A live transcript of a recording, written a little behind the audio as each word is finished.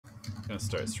gonna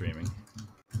start streaming.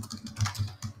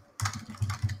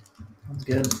 Sounds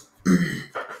good.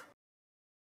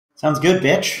 Sounds good,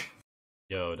 bitch.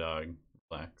 Yo, dog,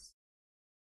 relax.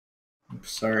 I'm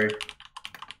sorry.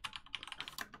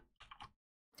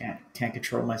 Can't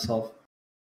control myself.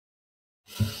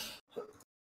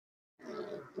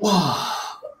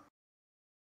 How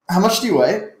much do you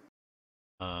weigh?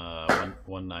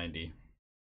 190.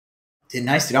 Dude,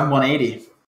 nice, dude. I'm 180.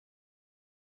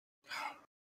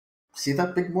 See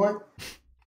that, big boy?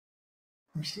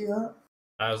 You see that?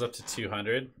 I was up to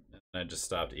 200, and I just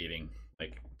stopped eating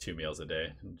like 2 meals a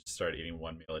day, and just started eating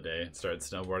 1 meal a day. And started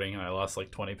snowboarding, and I lost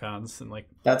like 20 pounds in like.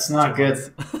 That's not good.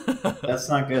 That's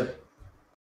not good.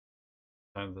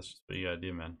 That's just what you gotta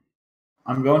do, man.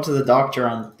 I'm going to the doctor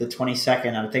on the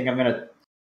 22nd. I think I'm gonna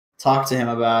talk to him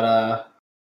about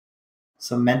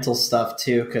some mental stuff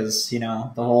too, because you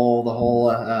know the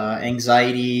whole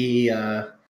anxiety,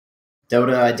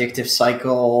 Dota addictive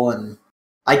cycle, and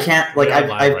I can't like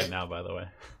I've I've right now, by the way.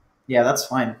 Yeah, that's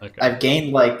fine. Okay. I've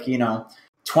gained like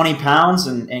 20 pounds,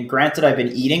 and granted, I've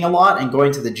been eating a lot and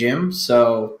going to the gym.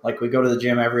 So like we go to the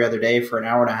gym every other day for an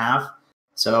hour and a half.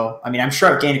 So I mean, I'm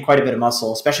sure I've gained quite a bit of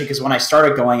muscle, especially because when I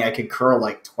started going, I could curl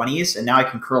like 20s, and now I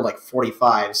can curl like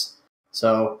 45s.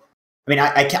 So I mean,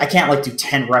 I can't like do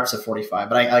 10 reps of 45,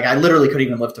 but I literally couldn't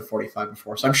even lift a 45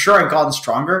 before. So I'm sure I've gotten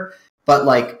stronger, but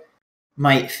like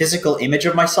my physical image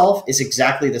of myself is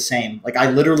exactly the same. Like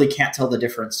I literally can't tell the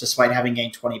difference despite having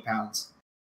gained 20 pounds.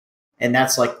 And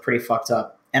that's like pretty fucked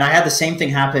up. And I had the same thing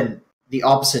happen the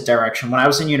opposite direction. When I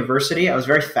was in university, I was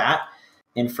very fat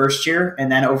in first year.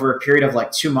 And then over a period of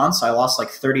like 2 months, I lost like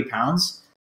 30 pounds.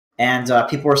 And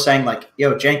people were saying like,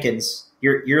 yo, Jenkins,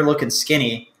 you're looking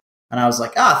skinny. And I was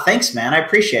like, thanks, man. I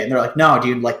appreciate it. And they're like, no,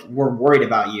 dude, like we're worried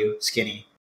about you, skinny.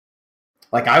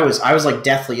 Like I was like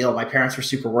deathly ill. My parents were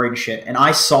super worried and shit. And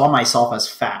I saw myself as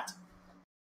fat.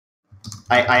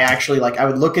 I actually like, I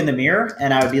would look in the mirror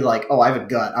and I would be like, oh, I have a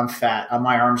gut. I'm fat.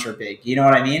 My arms are big. You know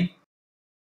what I mean?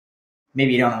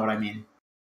 Maybe you don't know what I mean.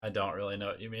 I don't really know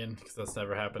what you mean because that's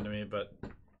never happened to me, but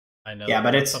I know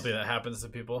but it's something that happens to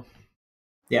people.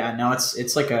 Yeah, no,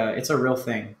 it's like it's a real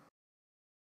thing.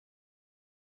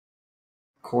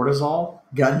 Cortisol?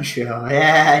 Gun show.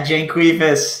 Yeah,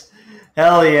 Janqueefus.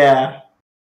 Hell yeah.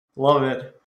 Love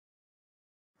it.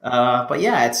 But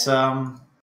yeah,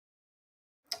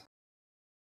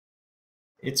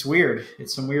 it's weird.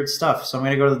 It's some weird stuff. So I'm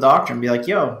gonna go to the doctor and be like,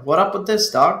 yo, what up with this,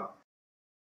 dog?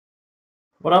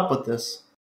 What up with this?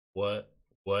 What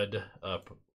up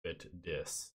with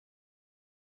this?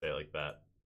 Say it like that.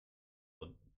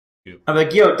 I'm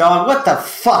like, yo, dog, what the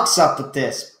fuck's up with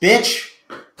this, bitch?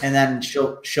 And then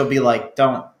she'll be like,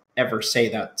 don't ever say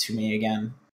that to me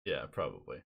again. Yeah,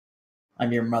 probably.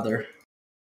 I'm your mother.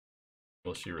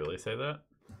 Will she really say that?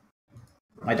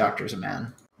 My doctor's a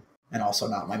man. And also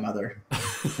not my mother.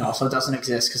 It also doesn't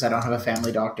exist because I don't have a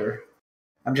family doctor.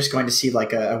 I'm just going to see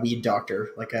like a weed doctor,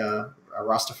 like a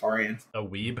Rastafarian. A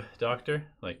weeb doctor?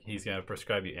 Like he's going to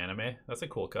prescribe you anime? That's a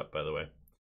cool cup, by the way.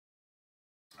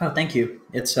 Oh, thank you.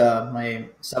 It's my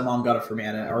stepmom got it for me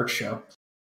at an art show.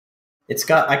 It's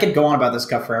got, I could go on about this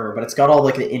cup forever, but it's got all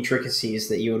like the intricacies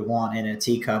that you would want in a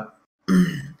teacup.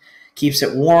 Keeps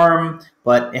it warm,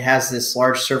 but it has this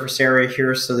large surface area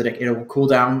here so that it will cool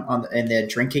down in the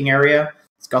drinking area.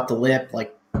 It's got the lip,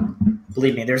 like,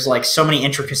 believe me, there's like so many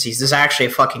intricacies. This is actually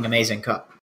a fucking amazing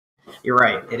cup. You're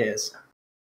right, it is.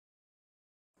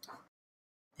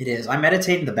 It is. I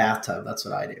meditate in the bathtub. That's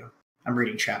what I do. I'm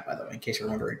reading chat, by the way, in case you're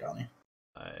wondering, Donnie.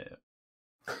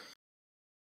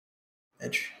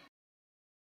 Edge.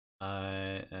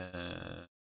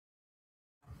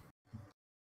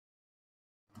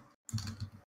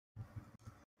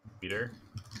 Peter,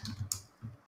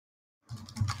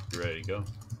 you ready to go?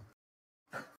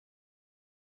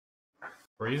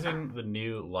 We're using the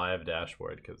new live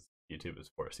dashboard because YouTube is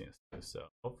forcing us to, so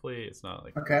hopefully it's not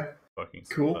like fucking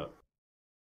cool. Up.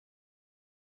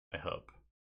 I hope.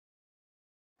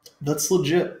 That's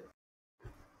legit.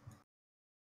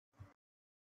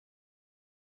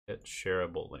 Hit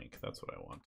shareable link. That's what I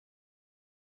want.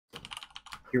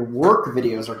 Your work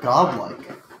videos are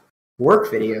godlike.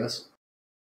 Work videos?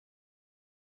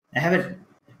 I haven't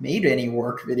made any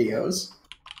work videos.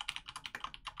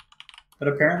 But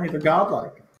apparently they're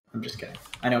godlike. I'm just kidding.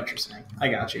 I know what you're saying. I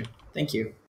got you. Thank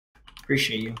you.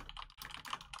 Appreciate you.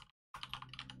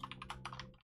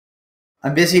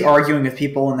 I'm busy arguing with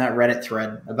people in that Reddit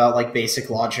thread about like basic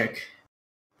logic.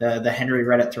 The Henry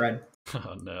Reddit thread.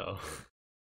 Oh no.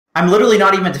 I'm literally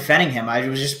not even defending him. I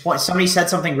was just somebody said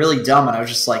something really dumb and I was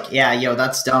just like, yeah, yo,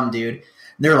 that's dumb, dude. And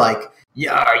they're like,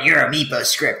 yeah, you're a Meepo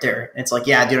scripter. It's like,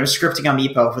 yeah, dude, I'm scripting on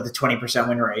Meepo for the 20%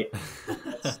 win rate.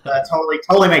 That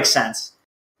totally makes sense.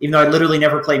 Even though I literally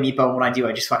never play Meepo. When I do,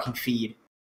 I just fucking feed.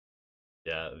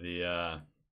 Yeah,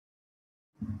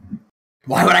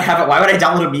 Why would I have it? Why would I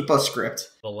download a Meepo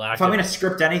script? the lack If I'm gonna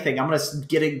script anything, I'm gonna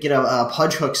get a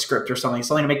Pudge Hook script or something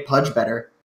to make Pudge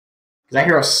better. Because that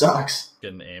hero sucks.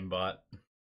 get an aimbot.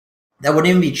 That wouldn't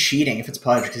even be cheating if it's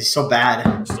Pudge because he's so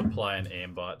bad. Just apply an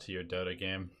aimbot to your Dota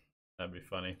game. That'd be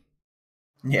funny.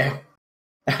 Yeah,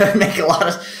 that would make a lot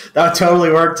of. That would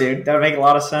totally work, dude. That would make a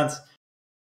lot of sense.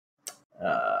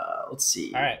 Let's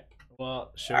see. All right.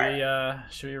 Well, should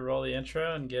we roll the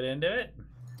intro and get into it?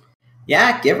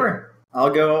 Yeah, give her. I'll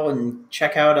go and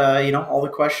check out all the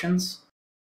questions.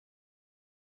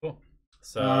 Cool.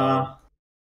 So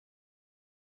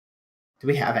do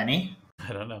we have any?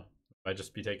 I don't know. Might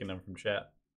just be taking them from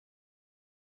chat.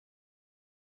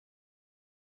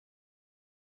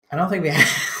 I don't think we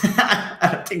have I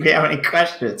don't think we have any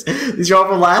questions. These are all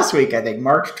from last week, I think.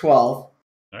 March 12th. All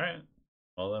right.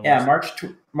 Well, then Yeah, March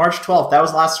 12th. That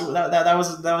was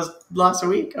that was last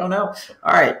week. Oh no.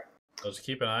 All right. Let's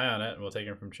keep an eye on it and we'll take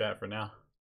them from chat for now.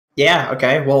 Yeah,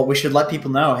 okay. Well, we should let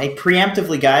people know. Hey,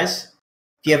 preemptively, guys,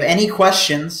 if you have any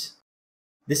questions,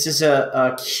 this is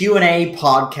a Q&A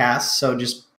podcast, so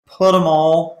just put them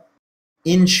all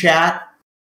in chat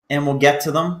and we'll get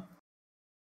to them.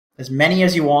 As many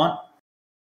as you want.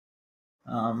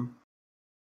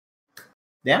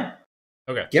 Yeah.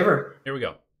 Okay. Give her. Here we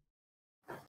go.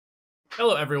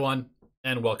 Hello, everyone,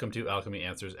 and welcome to Alchemy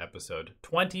Answers episode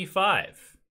 25.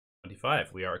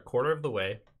 25. We are a quarter of the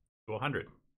way to 100,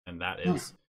 and that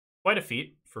is quite a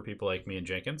feat for people like me and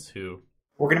Jenkins, who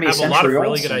We're gonna be have a lot of really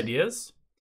also. good ideas,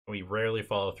 and we rarely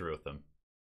follow through with them.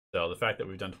 So the fact that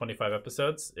we've done 25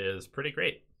 episodes is pretty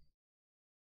great.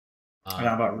 I don't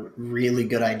know about really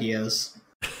good ideas.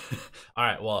 All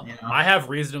right, well, I have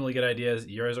reasonably good ideas.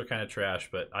 Yours are kind of trash,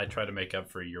 but I try to make up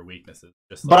for your weaknesses.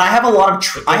 But I have a lot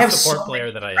of I have support so player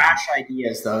many that I am. trash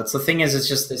ideas, though. It's the thing is, it's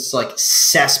just this like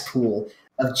cesspool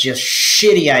of just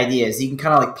shitty ideas. You can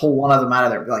kind of like pull one of them out of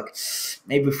there and be like,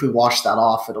 maybe if we wash that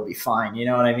off, it'll be fine. You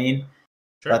know what I mean?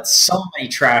 Sure. But so many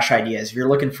trash ideas. If you're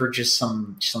looking for just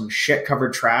some shit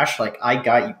covered trash, like I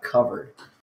got you covered.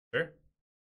 Sure.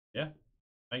 Yeah,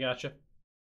 I gotcha.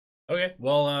 Okay,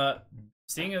 well,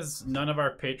 seeing as none of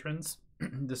our patrons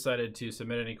decided to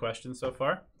submit any questions so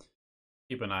far,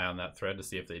 keep an eye on that thread to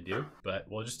see if they do. But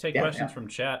we'll just take questions from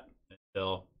chat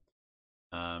until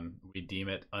we deem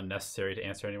it unnecessary to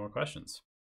answer any more questions.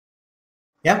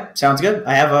 Yeah, sounds good.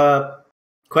 I have a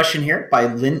question here by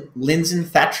Lindsay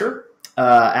Thatcher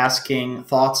asking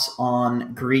thoughts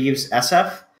on Greaves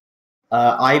SF.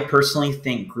 I personally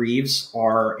think Greaves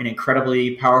are an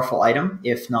incredibly powerful item,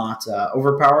 if not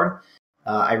overpowered.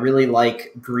 I really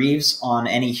like Greaves on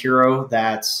any hero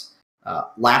that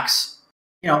lacks,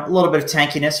 a little bit of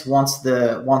tankiness, wants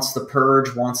the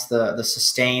purge, wants the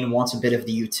sustain, wants a bit of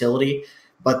the utility,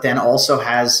 but then also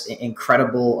has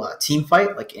incredible team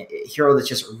fight, like a hero that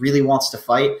just really wants to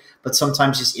fight, but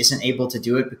sometimes just isn't able to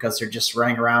do it because they're just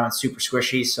running around and super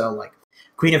squishy. So like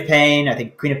Queen of Pain, I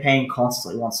think Queen of Pain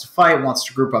constantly wants to fight, wants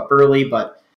to group up early,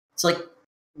 but it's like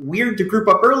weird to group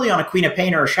up early on a Queen of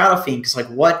Pain or a Shadow Fiend because like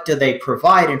what do they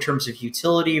provide in terms of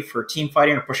utility for team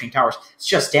fighting or pushing towers? It's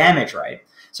just damage, right?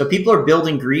 So people are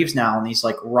building Greaves now on these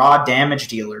like raw damage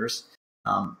dealers.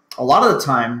 A lot of the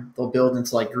time they'll build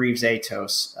into like Greaves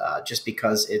Atos just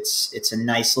because it's a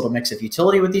nice little mix of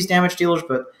utility with these damage dealers,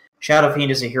 but Shadow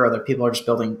Fiend is a hero that people are just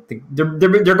building.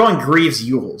 They're going Greaves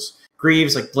Yules.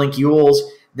 Greaves, like Blink Yules,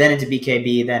 then into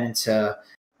BKB, then into,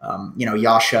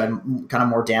 Yasha, and kind of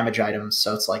more damage items.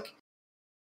 So it's like,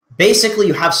 basically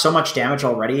you have so much damage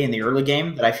already in the early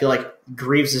game that I feel like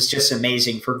Greaves is just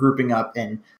amazing for grouping up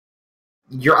and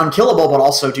you're unkillable, but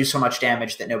also do so much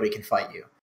damage that nobody can fight you.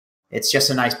 It's just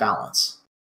a nice balance.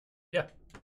 Yeah.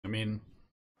 I mean,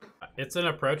 it's an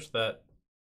approach that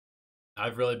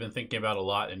I've really been thinking about a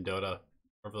lot in Dota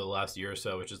over the last year or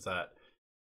so, which is that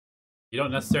you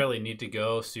don't necessarily need to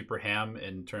go super ham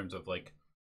in terms of like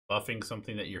buffing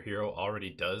something that your hero already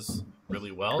does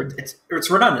really well. It's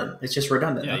redundant. It's just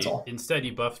redundant. Yeah, that's all. Instead,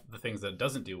 you buff the things that it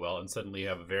doesn't do well, and suddenly you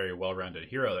have a very well-rounded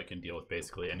hero that can deal with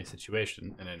basically any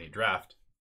situation in any draft.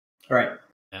 Right.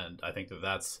 And I think that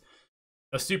that's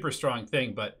a super strong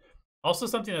thing, but also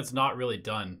something that's not really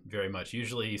done very much.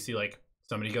 Usually you see like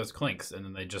somebody goes Clinks, and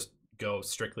then they just go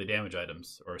strictly damage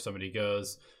items, or somebody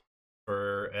goes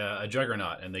for a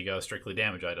Juggernaut and they go strictly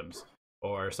damage items,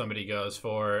 or somebody goes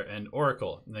for an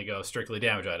Oracle and they go strictly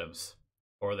damage items,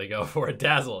 or they go for a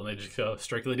Dazzle and they just go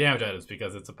strictly damage items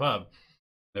because it's a pub.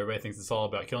 Everybody thinks it's all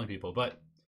about killing people, but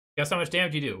Guess how much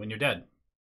damage you do when you're dead?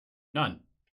 None.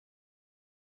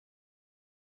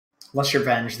 Unless you're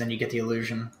Venge, then you get the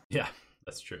illusion. Yeah,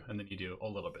 that's true. And then you do a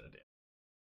little bit of damage.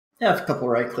 Yeah, a couple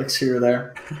right clicks here or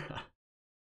there.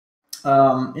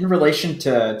 In relation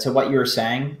to what you were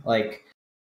saying, like,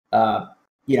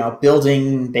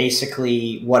 building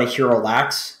basically what a hero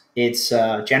lacks, it's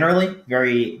generally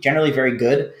very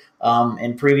good.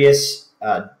 In previous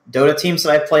Dota teams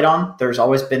that I've played on, there's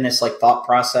always been this like thought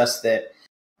process that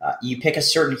you pick a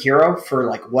certain hero for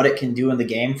like what it can do in the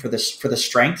game for the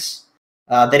strengths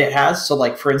that it has. So,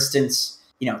 like for instance,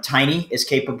 Tiny is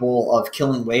capable of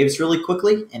killing waves really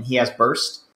quickly, and he has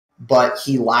burst, but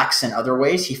he lacks in other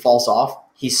ways. He falls off.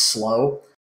 He's slow.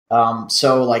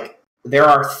 So, like, there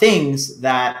are things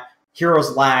that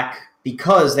heroes lack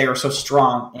because they are so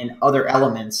strong in other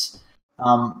elements.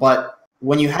 But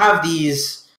when you have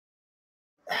these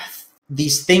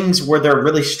things where they're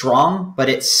really strong, but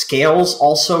it scales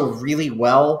also really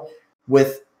well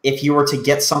with if you were to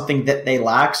get something that they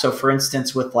lack. So, for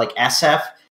instance, with like SF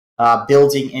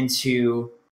building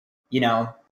into,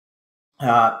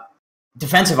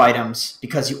 defensive items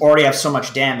because you already have so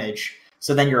much damage.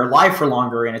 So then you're alive for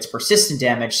longer and it's persistent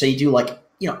damage. So you do like,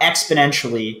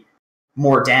 exponentially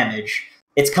more damage.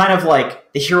 It's kind of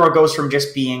like the hero goes from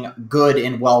just being good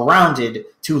and well-rounded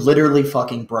to literally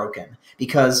fucking broken,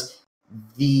 because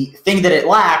the thing that it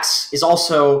lacks is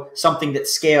also something that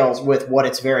scales with what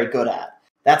it's very good at.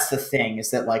 That's the thing,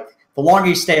 is that like the longer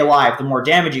you stay alive, the more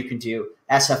damage you can do.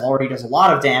 SF already does a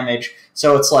lot of damage.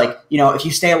 So it's like, if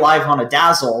you stay alive on a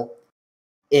Dazzle,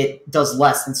 it does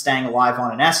less than staying alive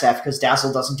on an SF, because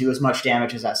Dazzle doesn't do as much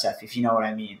damage as SF, if you know what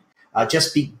I mean.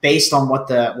 Just based on what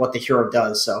the hero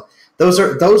does. So those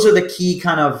are the key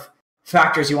kind of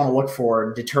factors you want to look for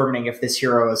in determining if this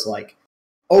hero is like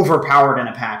overpowered in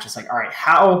a patch. It's like, all right,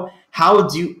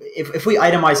 if we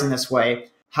itemize in this way,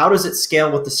 how does it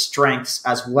scale with the strengths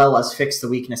as well as fix the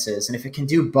weaknesses? And if it can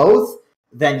do both,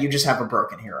 then you just have a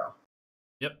broken hero.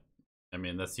 Yep. I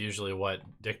mean, that's usually what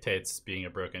dictates being a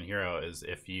broken hero, is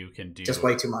if you can do just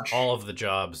way too much, all of the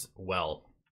jobs well.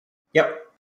 Yep.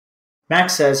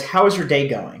 Max says, how is your day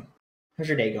going? How's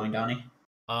your day going, Donnie?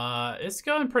 It's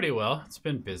going pretty well. It's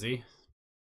been busy.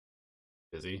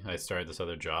 I started this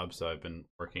other job, so I've been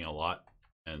working a lot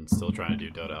and still trying to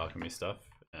do Dota Alchemy stuff.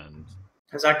 And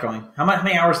how's that going? How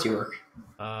many hours do you work?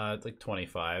 Like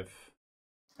 25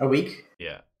 a week.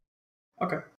 Yeah.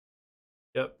 Okay.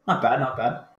 Yep. Not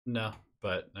bad. No,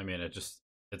 but I mean, there's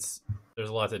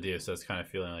a lot to do, so it's kind of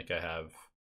feeling like I have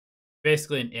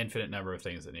basically an infinite number of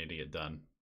things that need to get done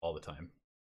all the time.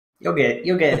 You'll get it.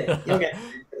 You'll get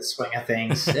the swing of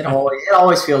things. It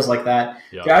always feels like that.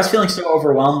 Yep. Dude, I was feeling so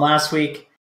overwhelmed last week,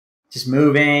 just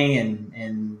moving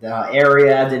and the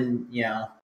area. Then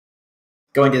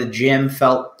going to the gym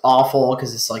felt awful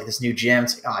because it's like this new gym.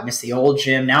 It's like, I miss the old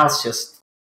gym. Now it's just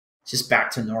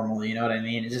back to normal. You know what I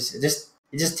mean? It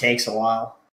just takes a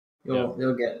while.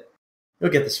 You'll get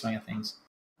the swing of things.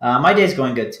 My day's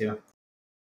going good too.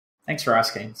 Thanks for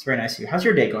asking. It's very nice of you. How's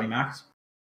your day going, Max?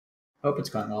 Hope it's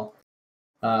going well.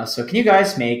 So can you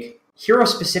guys make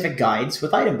hero-specific guides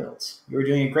with item builds? You were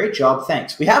doing a great job.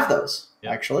 Thanks. We have those,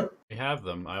 actually. We have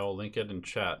them. I will link it in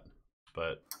chat.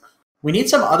 But we need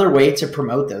some other way to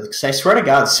promote those, because I swear to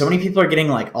God, so many people are getting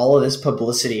like all of this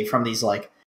publicity from these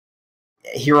like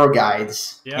hero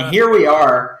guides. Yeah. And here we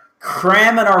are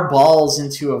cramming our balls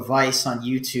into a vice on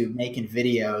YouTube, making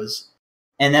videos,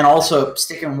 and then also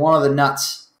sticking one of the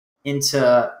nuts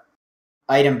into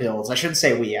item builds. I shouldn't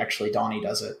say we, actually. Donnie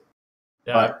does it.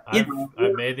 Yeah, but,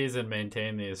 I've made these and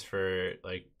maintained these for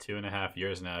like 2.5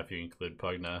 years now, if you include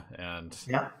Pugna, and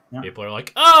people are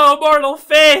like, "Oh, Mortal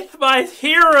Faith, my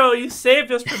hero! You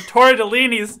saved us from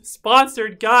Tortellini's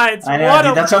sponsored guides." I know,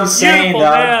 dude, that's what I'm saying,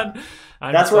 man.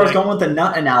 That's where I was going with the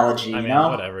nut analogy. I mean,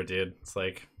 whatever, dude. It's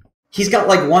like he's got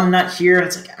like one nut here, and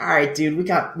it's like, all right, dude, we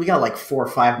got like 4 or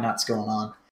 5 nuts going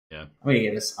on. Yeah, I'm gonna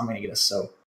get us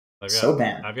so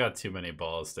banned. I've got too many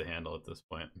balls to handle at this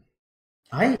point.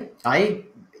 I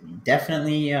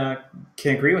definitely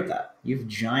can agree with that. You have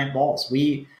giant balls.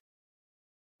 We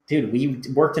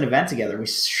worked an event together. We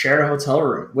shared a hotel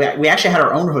room. We actually had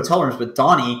our own hotel rooms, but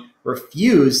Donnie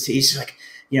refused. He's like,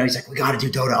 we got to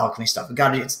do Dota Alchemy stuff. We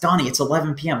got to do. It's Donnie. It's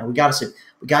 11 p.m. We got to do.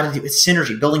 It's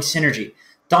synergy, building synergy.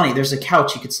 Donnie, there's a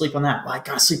couch. You could sleep on that. Well, I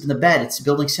got to sleep in the bed. It's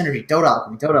building synergy. Dota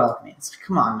Alchemy. It's like,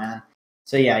 come on, man.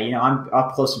 So yeah, I'm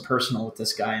up close and personal with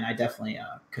this guy, and I definitely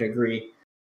could agree.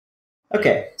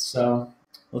 Okay, so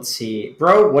let's see.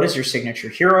 Bro, what is your signature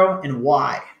hero and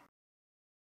why?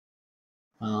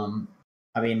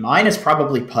 I mean, mine is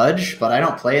probably Pudge, but I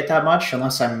don't play it that much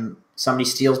unless I'm somebody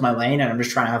steals my lane and I'm just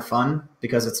trying to have fun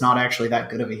because it's not actually that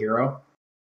good of a hero.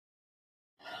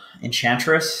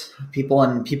 Enchantress. People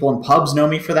in pubs know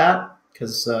me for that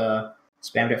because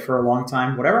spammed it for a long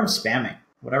time. Whatever I'm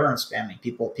spamming,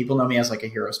 people know me as like a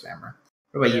hero spammer.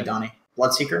 What about you, Donnie?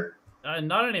 Bloodseeker?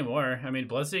 Not anymore. I mean,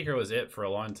 Bloodseeker was it for a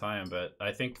long time, but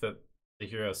I think that the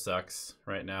hero sucks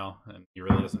right now, and he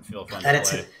really doesn't feel fun to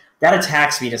play. That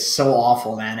attack speed is so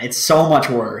awful, man. It's so much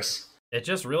worse. It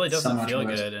just really doesn't feel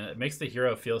good, and it makes the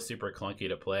hero feel super clunky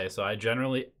to play. So I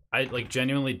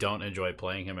genuinely don't enjoy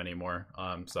playing him anymore.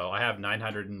 So I have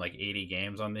 980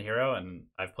 games on the hero, and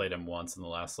I've played him once in the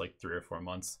last like 3 or 4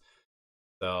 months.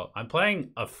 So I'm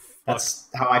playing That's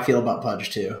how I feel about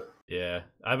Pudge too. Yeah,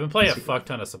 I've been playing a fuck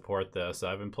ton of support though. So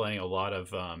I've been playing a lot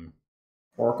of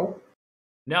Oracle.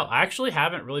 No, I actually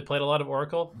haven't really played a lot of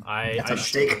Oracle. I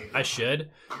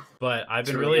should, but I've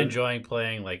been really enjoying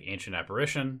playing like Ancient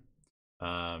Apparition.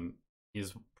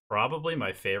 He's probably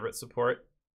my favorite support.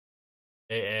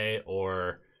 AA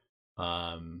or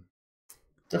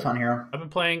it's a fun hero. I've been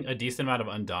playing a decent amount of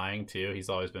Undying too. He's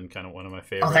always been kind of one of my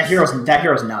favorites. Oh, that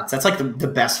hero's nuts. That's like the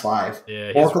best 5.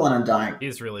 Yeah, Oracle and Undying.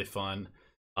 He's really fun.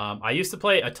 I used to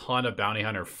play a ton of Bounty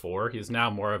Hunter 4. He's now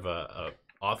more of a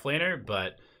offlaner,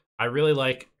 but I really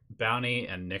like Bounty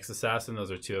and Nyx Assassin. Those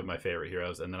are 2 of my favorite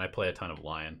heroes, and then I play a ton of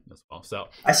Lion as well. So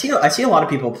I see a lot of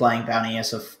people playing Bounty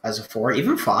as a 4,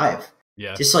 even 5.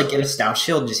 Yeah, just like get a stout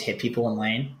shield and just hit people in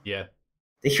lane. Yeah,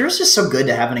 the hero's just so good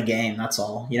to have in a game. That's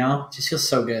all, just feels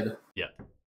so good. Yeah,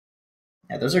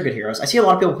 those are good heroes. I see a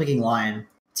lot of people picking Lion.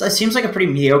 It seems like a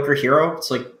pretty mediocre hero.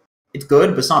 It's like it's good,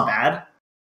 but it's not bad.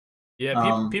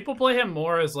 Yeah, people play him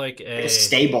more as like a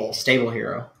stable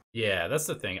hero. Yeah, that's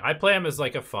the thing. I play him as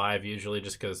like a 5 usually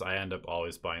just because I end up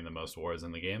always buying the most wars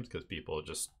in the games because people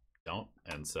just don't,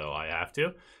 and so I have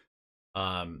to.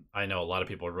 I know a lot of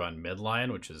people run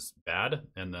mid-line, which is bad,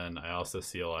 and then I also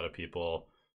see a lot of people,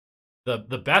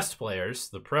 the best players,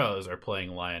 the pros, are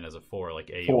playing Lion as a 4. Like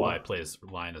AUI plays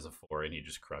Lion as a 4, and he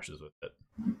just crushes with it.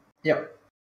 Yep.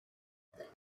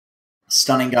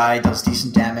 Stunning guy, does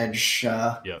decent damage.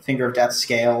 Yep. Finger of Death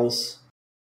scales.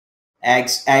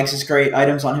 Ags is great.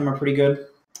 Items on him are pretty good.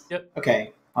 Yep.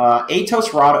 Okay.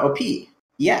 Atos Rod OP.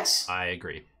 Yes. I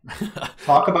agree.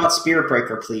 Talk about Spirit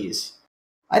Breaker, please.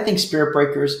 I think Spirit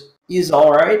Breaker's is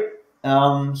alright.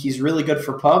 He's really good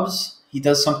for pubs. He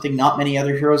does something not many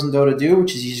other heroes in Dota do,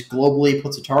 which is he just globally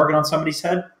puts a target on somebody's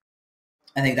head.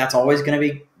 I think that's always going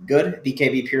to be good.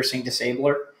 BKB Piercing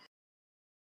Disabler.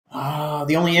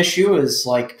 The only issue is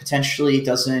like potentially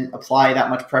doesn't apply that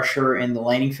much pressure in the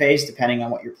laning phase, depending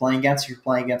on what you're playing against. If you're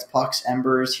playing against Pucks,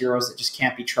 Embers, heroes that just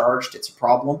can't be charged, it's a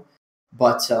problem.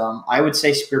 But I would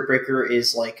say Spirit Breaker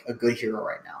is like a good hero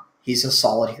right now. He's a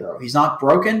solid hero. He's not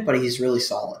broken, but he's really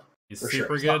solid. He's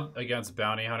super good against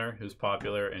Bounty Hunter, who's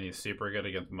popular, and he's super good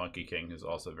against Monkey King, who's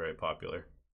also very popular.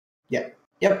 Yeah.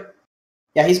 Yep.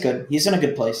 Yeah, he's good. He's in a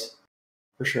good place,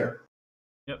 for sure.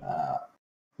 Yep.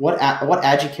 What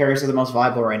agi carries are the most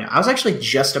viable right now? I was actually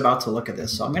just about to look at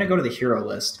this, so I'm going to go to the hero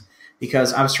list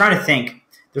because I was trying to think.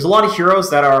 There's a lot of heroes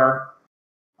that are.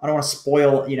 I don't want to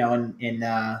spoil,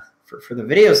 for the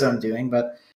videos that I'm doing,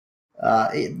 but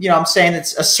I'm saying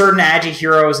that a certain agi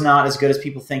hero is not as good as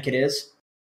people think it is,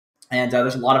 and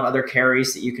there's a lot of other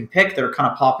carries that you can pick that are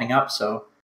kind of popping up. So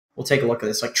we'll take a look at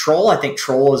this. Like Troll, I think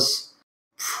Troll is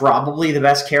probably the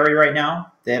best carry right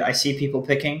now that I see people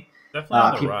picking. Definitely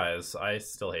on the rise. I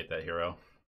still hate that hero.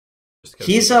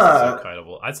 He's so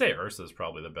kiteable. I'd say Ursa's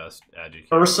probably the best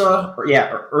agi.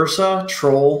 Ursa,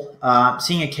 Troll.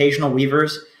 Seeing occasional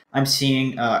Weavers. I'm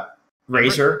seeing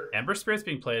Razor. Ember Spirit's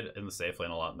being played in the safe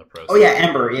lane a lot in the pro. Oh yeah,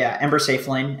 Ember safe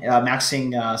lane.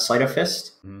 Maxing Sleight of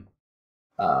Fist.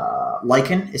 Mm-hmm.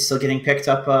 Lycan is still getting picked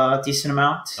up a decent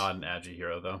amount. Not an agi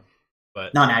hero though,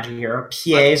 but not an agi hero.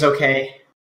 PA is okay.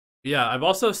 Yeah, I've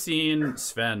also seen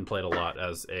Sven played a lot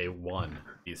as a 1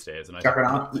 these days, and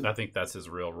I think that's his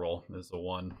real role is a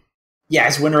 1. Yeah,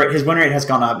 his win rate has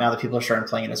gone up now that people are starting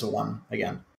playing it as a 1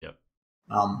 again. Yep.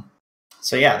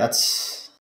 So yeah,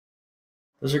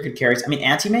 those are good carries. I mean,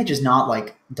 Anti-Mage is not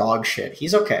like dog shit.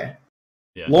 He's okay.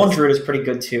 Yeah. Lone Druid is pretty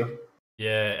good too.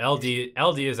 Yeah,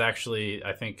 LD is actually,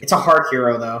 I think it's a hard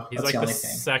hero though. He's that's like the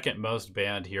second most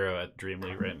banned hero at Dream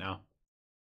League right now.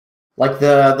 Like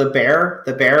the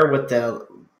bear with the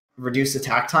reduced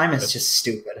attack time is just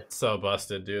stupid. It's so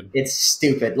busted, dude. It's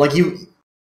stupid. Like you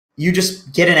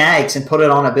just get an Ags and put it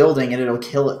on a building and it'll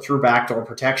kill it through backdoor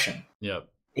protection. Yep.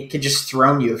 It could just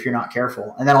throne you if you're not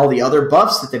careful. And then all the other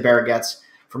buffs that the bear gets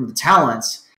from the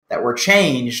talents that were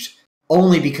changed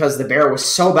only because the bear was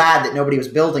so bad that nobody was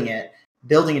building it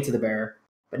to the bear.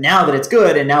 But now that it's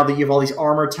good and now that you have all these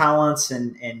armor talents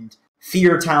and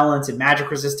fear talents and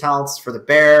magic resist talents for the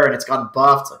bear, and it's gotten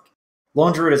buffed. Like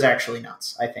Lone Druid is actually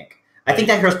nuts, I think. I think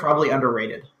that hero's probably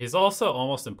underrated. He's also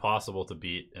almost impossible to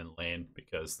beat in lane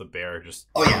because the bear just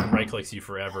right clicks you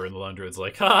forever, and the Lone Druid's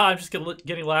like, I'm just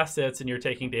getting last hits, and you're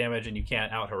taking damage, and you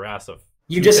can't out harass a.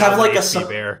 You just have like a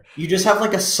bear. You just have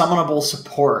like a summonable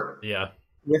support. Yeah.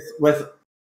 With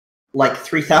like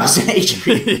 3,000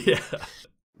 HP.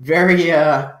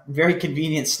 Yeah. Very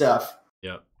convenient stuff.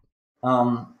 Yep.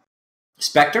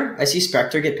 Spectre. I see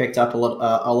Spectre get picked up a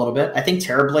little bit. I think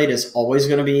Terrorblade is always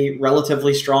going to be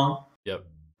relatively strong. Yep.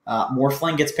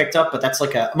 Morphling gets picked up, but that's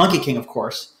like a Monkey King, of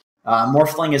course.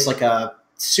 Morphling is like a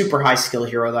super high skill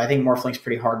hero, though. I think Morphling's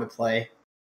pretty hard to play.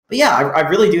 But yeah, I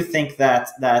really do think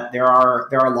that there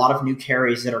are a lot of new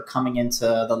carries that are coming into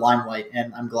the limelight,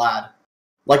 and I'm glad.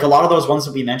 Like a lot of those ones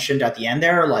that we mentioned at the end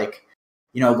there, like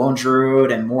Lone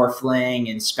Druid and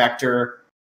Morphling and Spectre,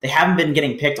 they haven't been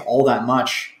getting picked all that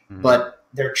much, but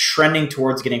they're trending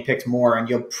towards getting picked more, and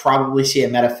you'll probably see a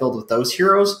meta filled with those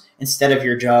heroes instead of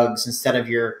your Jugs, instead of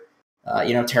your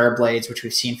Terrorblades, which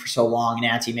we've seen for so long, and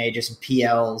Anti-Mages and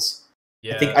PLs.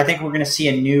 Yeah. I think we're going to see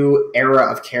a new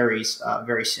era of carries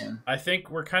very soon. I think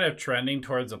we're kind of trending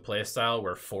towards a playstyle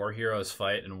where 4 heroes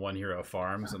fight and 1 hero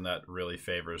farms, and that really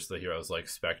favors the heroes like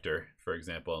Spectre, for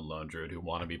example, and Lone Druid, who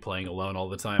want to be playing alone all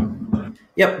the time.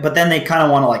 Yep, but then they kind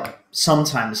of want to like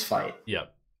sometimes fight.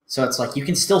 Yep. So it's like you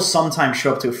can still sometimes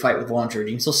show up to a fight with Lone Druid.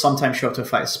 You can still sometimes show up to a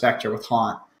fight with Spectre, with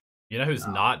Haunt. You know who's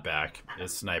not back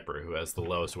is Sniper, who has the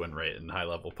lowest win rate in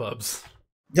high-level pubs.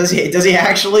 Does he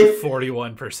actually?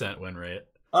 41% win rate.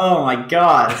 Oh my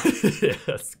god. Yeah,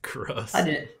 that's gross. I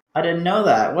didn't know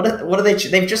that. What are they?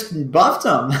 They've just buffed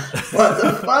him. What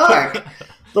the fuck?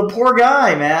 The poor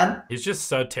guy, man. He's just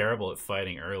so terrible at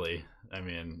fighting early. I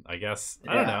mean, I guess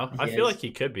I don't know. I feel like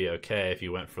he could be okay if he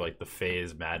went for like the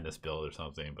Phase Madness build or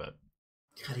something, but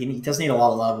God, he does need a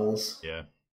lot of levels. Yeah.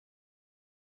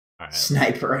 All right.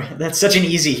 Sniper. That's such an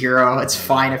easy hero. It's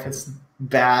fine if it's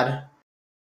bad.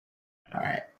 All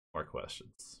right. More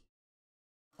questions.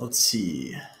 Let's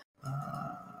see.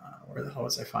 Where the hell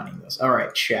was I finding those? All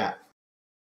right, chat.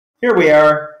 Here we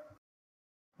are.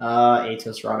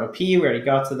 Atos Rado P. We already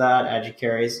got to that. Agi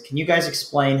carries. Can you guys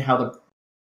explain how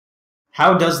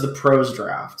does the pros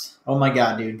draft? Oh my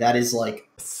god, dude, that is like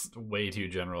it's way too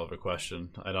general of a question.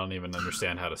 I don't even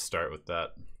understand how to start with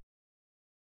that.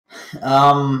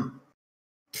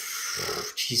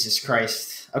 Jesus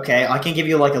Christ. Okay, I can give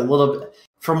you like a little bit.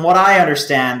 From what I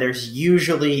understand, there's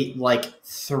usually like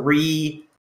 3.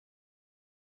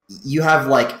 You have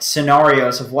like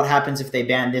scenarios of what happens if they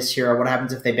ban this hero, what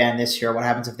happens if they ban this hero, what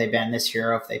happens if they ban this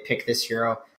hero, if they pick this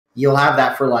hero. You'll have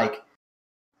that for like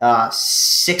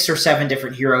 6 or 7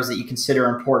 different heroes that you consider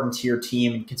important to your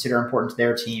team and consider important to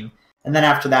their team. And then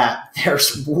after that,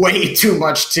 there's way too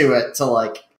much to it to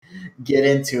like get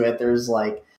into it. There's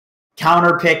like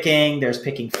counter picking, there's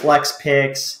picking flex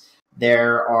picks.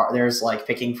 There's like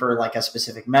picking for like a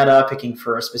specific meta, picking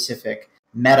for a specific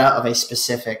meta of a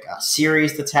specific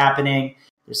series that's happening.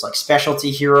 There's like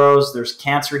specialty heroes. There's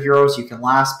cancer heroes you can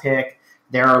last pick.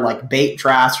 There are like bait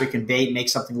drafts where you can make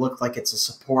something look like it's a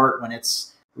support when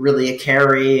it's really a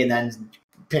carry, and then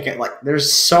pick it. Like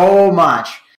there's so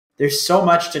much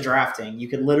to drafting. You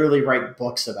could literally write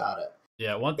books about it.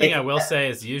 Yeah, one thing I will say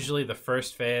is usually the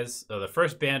first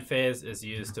ban phase is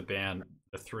used to ban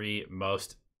the 3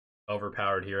 most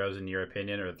overpowered heroes in your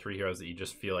opinion, or the 3 heroes that you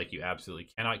just feel like you absolutely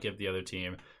cannot give the other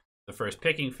team. The first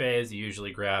picking phase, you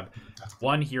usually grab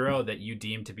 1 hero that you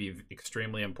deem to be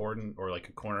extremely important or like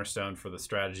a cornerstone for the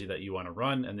strategy that you want to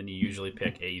run, and then you usually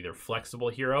pick a either flexible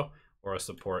hero or a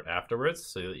support afterwards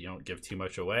so that you don't give too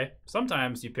much away.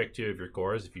 Sometimes you pick 2 of your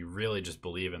cores if you really just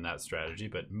believe in that strategy,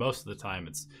 but most of the time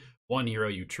it's 1 hero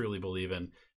you truly believe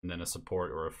in and then a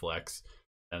support or a flex.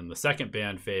 And the second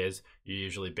ban phase, you're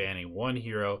usually banning 1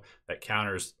 hero that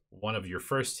counters one of your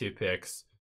first 2 picks,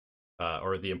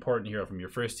 or the important hero from your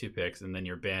first 2 picks, and then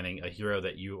you're banning a hero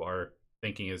that you are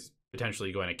thinking is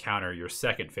potentially going to counter your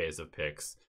second phase of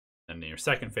picks. And in your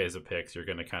second phase of picks, you're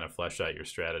going to kind of flesh out your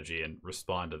strategy and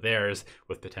respond to theirs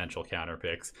with potential counter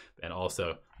picks, and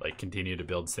also like continue to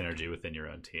build synergy within your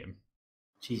own team.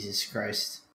 Jesus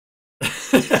Christ.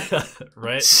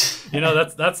 Right? You know,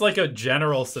 that's like a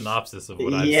general synopsis of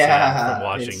what I've seen from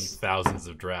watching thousands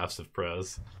of drafts of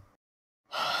pros.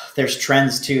 There's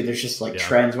trends too. There's just like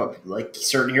trends. What like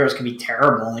certain heroes can be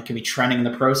terrible and it can be trending in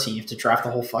the pro scene. You have to draft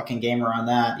the whole fucking game around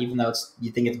that, even though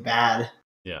you think it's bad.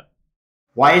 Yeah.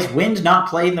 Why is Wind not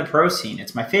played in the pro scene?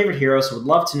 It's my favorite hero, so would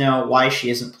love to know why she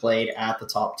isn't played at the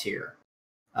top tier.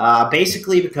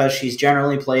 Basically because she's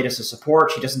generally played as a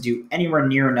support. She doesn't do anywhere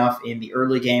near enough in the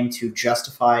early game to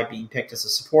justify being picked as a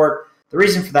support. The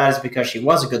reason for that is because she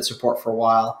was a good support for a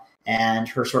while, and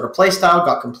her sort of playstyle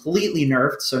got completely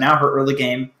nerfed, so now her early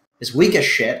game is weak as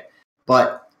shit,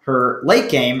 but her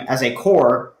late game as a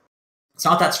core, it's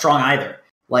not that strong either.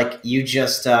 Like, you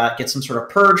just get some sort of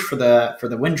purge for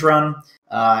the wind run,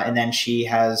 and then she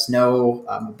has no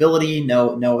mobility,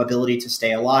 no ability to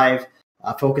stay alive.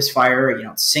 Focus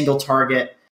fire, single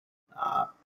target.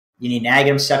 You need an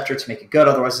Aghanim Scepter to make it good,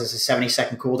 otherwise there's a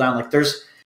 70-second cooldown. Like,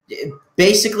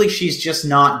 basically she's just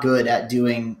not good at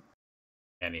doing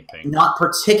anything. Not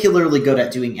particularly good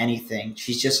at doing anything.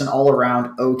 She's just an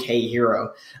all-around okay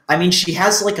hero. I mean, she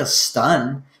has like a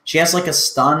stun. She has like a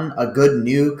stun, a good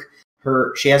nuke.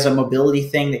 She has a mobility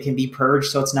thing that can be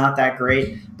purged, so it's not that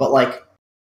great. But like,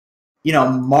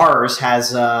 Mars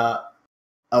has a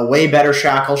way better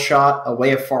shackle shot, a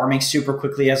way of farming super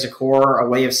quickly as a core, a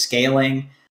way of scaling.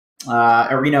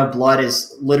 Arena of Blood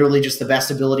is literally just the best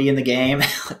ability in the game.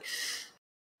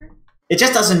 It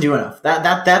just doesn't do enough.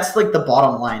 That's like the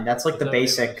bottom line. That's like the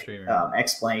basic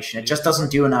explanation. It just doesn't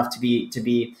do enough to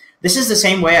be. This is the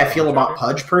same way I feel about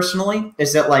Pudge personally.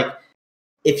 Is that like,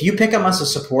 if you pick him as a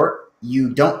support,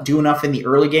 you don't do enough in the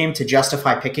early game to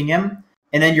justify picking him,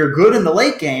 and then you're good in the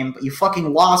late game, but you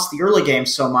fucking lost the early game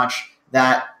so much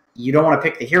that you don't want to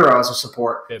pick the hero as a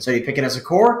support, so you pick it as a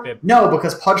core? No,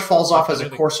 because Pudge falls off as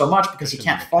a core so much because he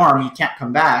can't farm, he can't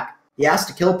come back, he has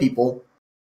to kill people,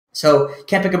 so you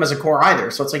can't pick him as a core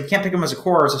either. So it's like, you can't pick him as a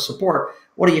core or as a support.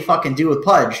 What do you fucking do with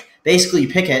Pudge? Basically, you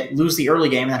pick it, lose the early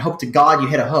game, and then hope to God you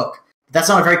hit a hook. That's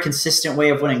not a very consistent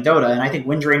way of winning Dota, and I think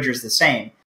Windranger is the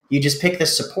same. You just pick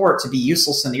this support to be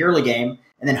useless in the early game,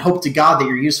 and then hope to God that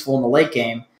you're useful in the late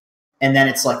game. And then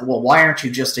it's like, well, why aren't you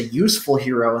just a useful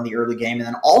hero in the early game and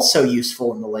then also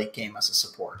useful in the late game as a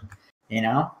support?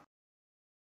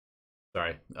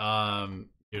 Sorry.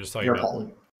 You're just talking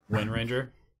about Windranger?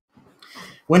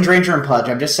 Windranger and Pudge.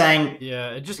 I'm just saying,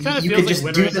 yeah, it just kind of you feels could just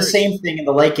like do the same thing in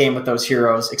the late game with those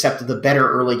heroes, except the better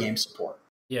early game support.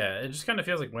 Yeah, it just kind of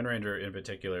feels like Windranger in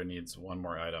particular needs one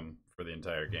more item for the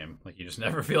entire game. Like, you just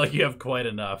never feel like you have quite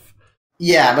enough.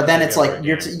 Yeah, but then it's like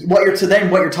what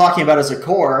you're talking about as a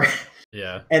core.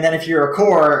 Yeah. And then if you're a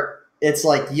core, it's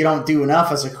like you don't do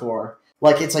enough as a core.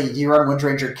 Like, it's like you run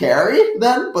Windranger carry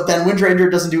then, but then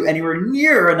Windranger doesn't do anywhere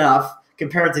near enough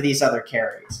compared to these other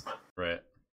carries. Right.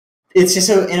 It's just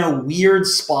in a weird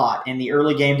spot, and the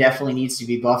early game definitely needs to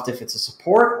be buffed if it's a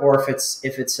support, or if it's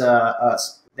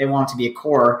they want it to be a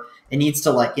core. It needs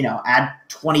to add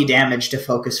 20 damage to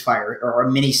focus fire or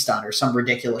a mini stun or some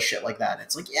ridiculous shit like that.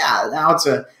 It's like, yeah,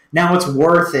 now it's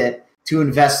worth it to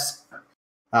invest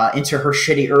into her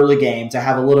shitty early game to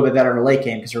have a little bit better of a late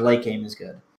game because her late game is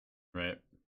good. Right.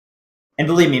 And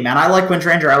believe me, man, I like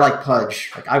Windranger, I like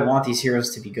Pudge. Like, I want these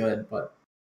heroes to be good, but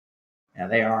yeah,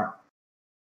 they aren't.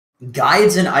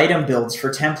 Guides and item builds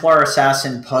for Templar,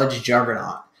 Assassin, Pudge,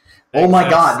 Juggernaut. Oh my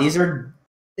god, these are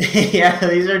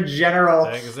these are general.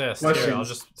 They exist. Here, I'll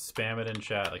just spam it in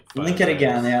chat. Link it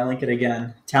again. Yeah, link it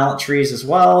again. Talent trees as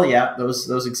well. Yeah,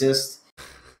 those exist.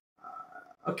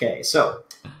 Okay, so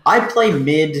I play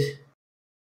mid.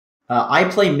 I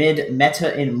play mid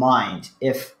meta in mind.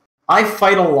 If I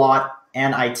fight a lot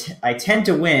and I tend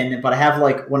to win, but I have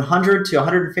like 100 to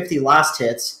 150 last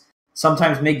hits,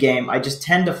 sometimes mid game, I just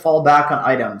tend to fall back on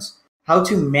items. How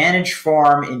to manage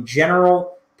farm in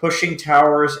general, pushing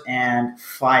towers, and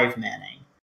 5-manning.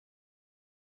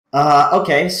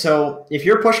 Okay, so if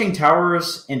you're pushing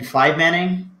towers in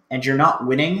 5-manning and you're not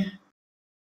winning,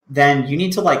 then you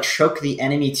need to choke the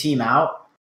enemy team out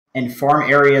and farm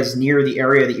areas near the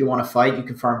area that you want to fight. You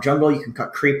can farm jungle, you can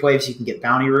cut creep waves, you can get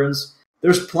bounty runes.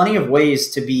 There's plenty of ways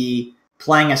to be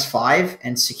playing S5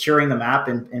 and securing the map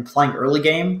and playing early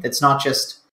game that's not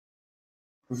just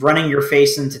running your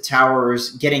face into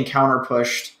towers, getting counter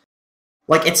pushed.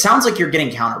 It sounds like you're getting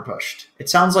counter pushed. It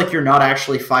sounds like you're not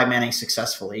actually 5-manning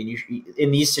successfully. And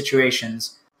in these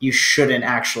situations, you shouldn't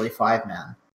actually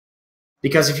 5-man.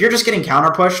 Because if you're just getting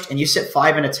counter pushed and you sit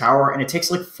 5 in a tower and it takes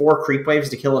 4 creep waves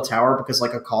to kill a tower because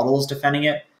a Caudal is defending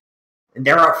it, and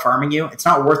they're out farming you, it's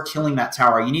not worth killing that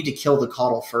tower. You need to kill the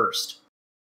Caudal first.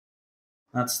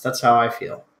 That's how I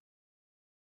feel.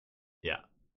 Yeah.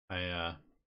 I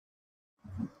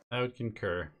would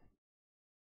concur.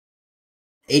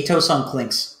 Atos on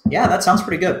Clinks. Yeah, that sounds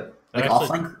pretty good.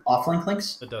 Actually, off-link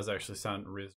Clinks? It does actually sound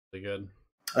reasonably good.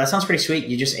 That sounds pretty sweet.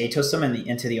 You just Atos them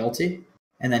into the ulti,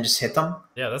 and then just hit them.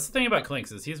 Yeah, that's the thing about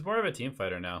Clinks, is he's more of a team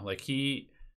fighter now.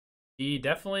 He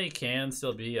definitely can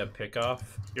still be a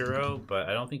pick-off hero, but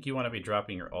I don't think you want to be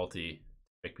dropping your ulti to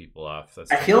pick people off.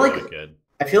 I feel like good.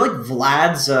 I feel like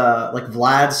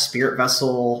Vlad's Spirit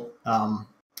Vessel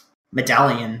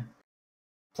medallion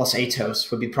plus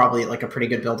Atos would be probably like a pretty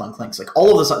good build on Clinks. Like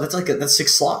all of this, that's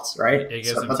 6 slots, right? It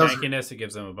gives them tankiness. It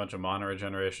gives them a bunch of mana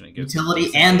regeneration. It gives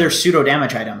utility and their pseudo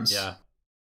damage items. Yeah,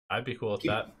 I'd be cool with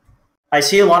that. I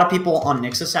see a lot of people on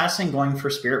Nyx Assassin going for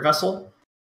Spirit Vessel,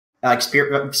 like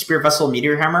Spirit Vessel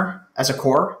Meteor Hammer as a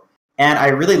core, and I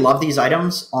really love these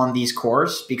items on these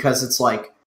cores because it's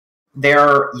like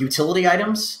they're utility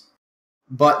items,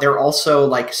 but they're also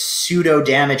like pseudo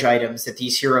damage items that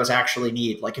these heroes actually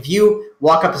need. Like if you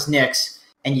walk up as Nyx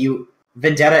and you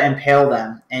Vendetta Impale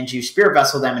them and you Spirit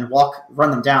Vessel them and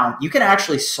run them down, you can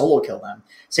actually solo kill them.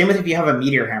 Same with if you have a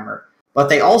Meteor Hammer. But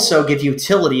they also give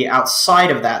utility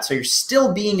outside of that, so you're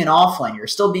still being an offlane. You're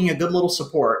still being a good little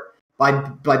support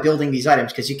by building these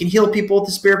items, because you can heal people with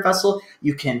the Spirit Vessel,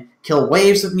 you can kill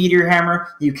waves with Meteor Hammer,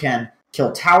 you can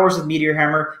kill towers with Meteor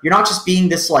Hammer. You're not just being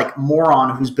this like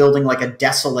moron who's building like a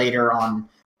Desolator on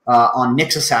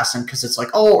Nyx Assassin because it's like,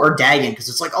 oh, or Dagon because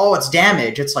it's like, oh, it's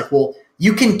damage. It's like, well,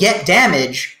 you can get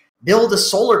damage, build a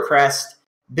Solar Crest,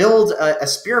 build a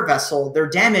Spirit Vessel. They're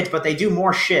damage, but they do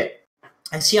more shit.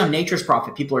 I see on Nature's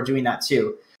Prophet, people are doing that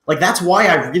too. Like, that's why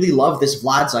I really love this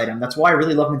Vlad's item. That's why I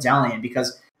really love Medallion,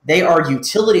 because they are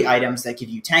utility items that give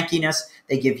you tankiness.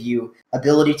 They give you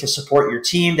ability to support your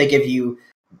team. They give you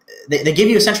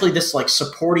essentially this like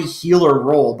supporty healer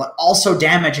role, but also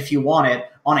damage if you want it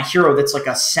on a hero that's like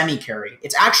a semi-carry.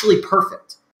 It's actually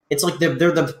perfect. It's like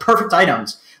they're the perfect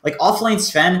items. Like offlane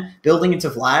Sven building into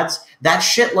Vlad's, that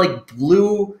shit like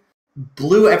blew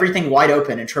everything wide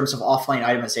open in terms of offlane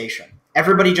itemization.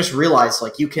 Everybody just realized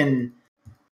like you can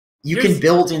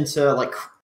build into like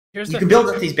you can build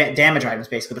into these damage items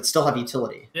basically, but still have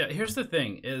utility. Yeah, here's the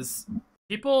thing: is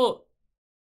people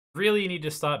really need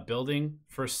to stop building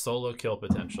for solo kill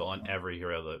potential on every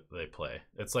hero that they play.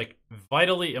 It's like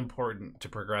vitally important to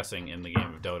progressing in the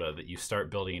game of Dota that you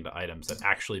start building into items that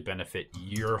actually benefit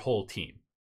your whole team,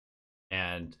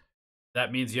 and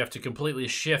that means you have to completely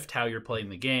shift how you're playing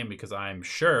the game, because I'm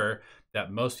sure that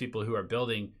most people who are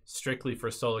building strictly for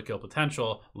solo kill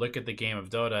potential look at the game of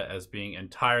Dota as being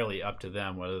entirely up to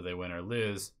them whether they win or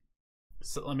lose.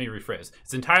 So let me rephrase.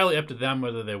 It's entirely up to them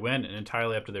whether they win, and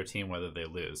entirely up to their team whether they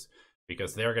lose,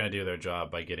 because they're going to do their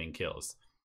job by getting kills.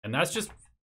 And that's just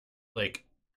like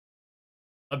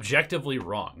objectively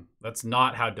wrong. That's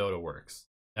not how Dota works.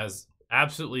 It has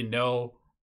absolutely no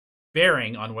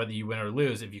bearing on whether you win or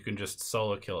lose if you can just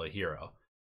solo kill a hero.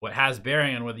 What has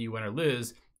bearing on whether you win or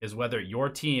lose is whether your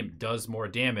team does more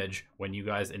damage when you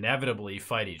guys inevitably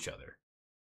fight each other.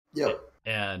 Yep.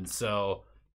 And so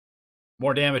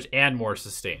more damage and more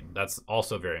sustain. That's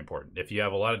also very important. If you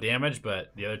have a lot of damage,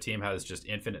 but the other team has just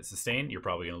infinite sustain, you're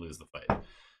probably going to lose the fight.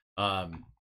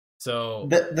 So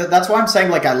that's why I'm saying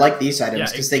like I like these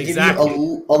items, because they give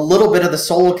you a little bit of the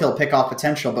solo kill pickoff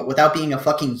potential, but without being a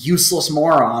fucking useless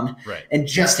moron, right, and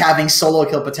just having solo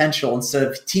kill potential instead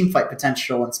of team fight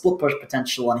potential and split push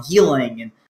potential and healing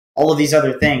and all of these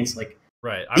other things. Like,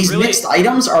 right, these mixed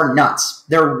items are nuts.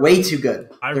 They're way too good.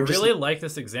 I really like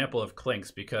this example of Clinks,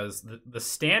 because the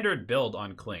standard build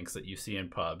on Clinks that you see in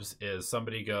pubs is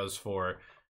somebody goes for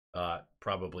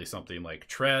probably something like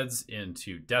Treads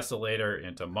into Desolator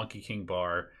into Monkey King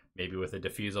Bar, maybe with a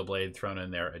Diffusal Blade thrown in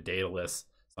there, a Daedalus,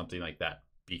 something like that.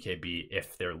 BKB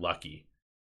if they're lucky.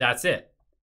 That's it.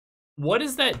 What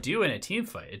does that do in a team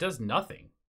fight? It does nothing.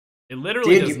 It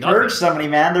literally does nothing. Dude, you purge somebody,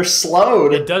 man. They're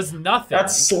slowed. It does nothing.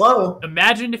 That's slow.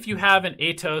 Imagine if you have an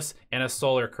Atos and a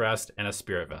Solar Crest and a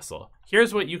Spirit Vessel.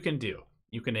 Here's what you can do.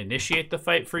 You can initiate the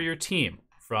fight for your team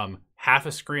from half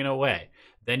a screen away.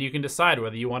 Then you can decide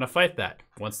whether you want to fight that.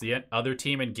 Once the other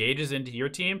team engages into your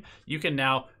team, you can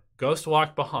now Ghost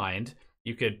Walk behind.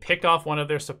 You could pick off one of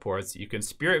their supports. You can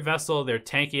Spirit Vessel their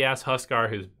tanky-ass Huskar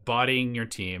who's bodying your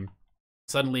team.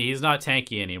 Suddenly, he's not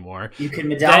tanky anymore. You can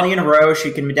Medallion Roche.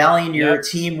 You can Medallion your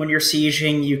team when you're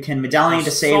sieging. You can Medallion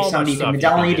to save somebody. You can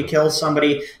Medallion to kill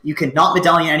somebody. You can not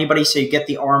Medallion anybody so you get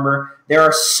the armor. There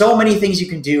are so many things you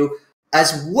can do,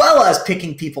 as well as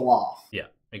picking people off. Yeah,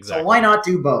 exactly. So why not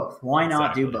do both? Why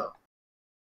not do both?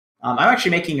 I'm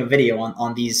actually making a video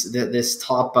on this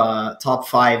top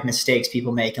 5 mistakes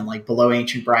people make in like below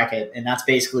ancient bracket, and that's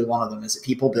basically one of them. Is that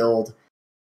people build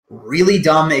really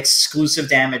dumb exclusive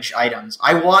damage items.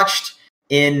 I watched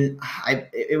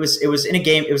it was in a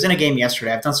game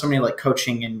yesterday. I've done so many like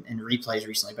coaching and replays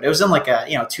recently, but it was in like a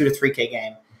 2 to 3K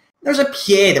game. There's a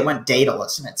PA that went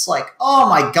Daedalus, and it's like, oh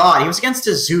my god, he was against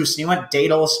a Zeus and he went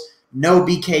Daedalus, no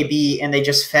BKB, and they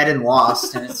just fed and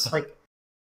lost. And it's like,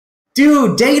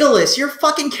 dude, Daedalus, your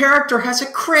fucking character has a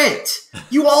crit.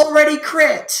 You already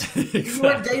crit. Exactly. You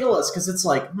went Daedalus because it's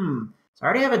like, so I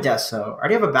already have a Deso, I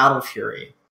already have a Battle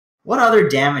Fury. What other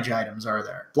damage items are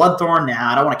there? Bloodthorn?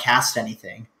 Nah, I don't want to cast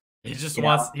anything. He just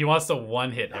wants to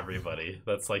one hit everybody.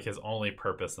 That's like his only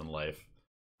purpose in life.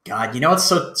 God, you know what's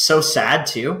so sad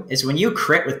too is when you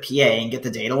crit with PA and get the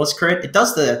Daedalus crit, it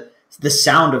does the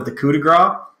sound of the coup de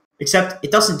grace, except it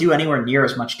doesn't do anywhere near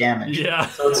as much damage. Yeah.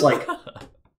 So it's like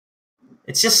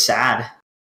it's just sad.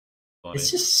 Funny. It's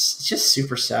just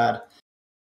super sad.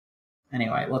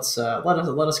 Anyway, let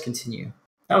us continue.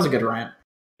 That was a good rant.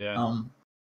 Yeah.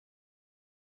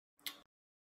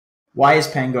 Why is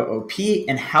Pango OP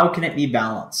and how can it be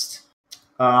balanced?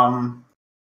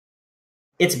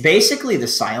 It's basically the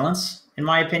silence, in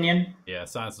my opinion. Yeah,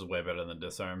 silence is way better than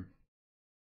disarm.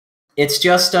 It's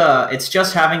just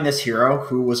having this hero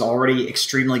who was already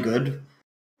extremely good,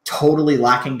 totally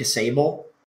lacking disable,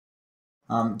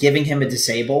 giving him a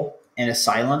disable and a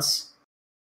silence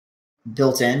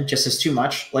built in just as too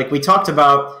much. Like we talked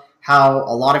about how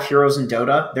a lot of heroes in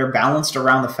Dota, they're balanced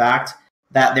around the fact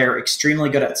that they're extremely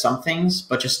good at some things,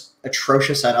 but just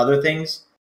atrocious at other things.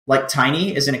 Like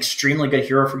Tiny is an extremely good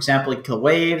hero, for example. He can kill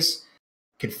waves,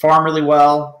 can farm really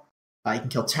well, he can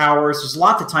kill towers. There's a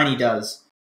lot that Tiny does,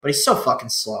 but he's so fucking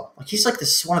slow. Like he's like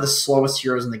one of the slowest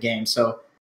heroes in the game. So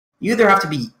you either have to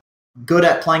be good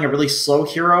at playing a really slow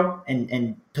hero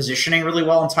and positioning really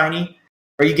well in Tiny,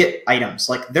 or you get items.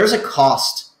 Like there's a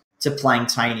cost to playing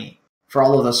Tiny for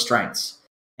all of those strengths.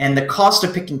 And the cost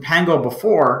of picking Pango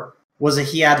before was that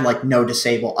he had like no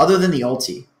disable other than the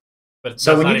ulti. But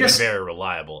so when not even very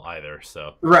reliable either.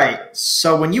 So right.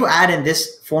 So when you add in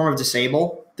this form of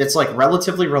disable that's like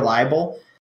relatively reliable,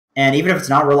 and even if it's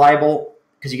not reliable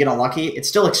because you get unlucky, it's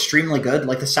still extremely good.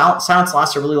 Like the silence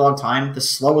lasts a really long time. The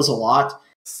slow is a lot.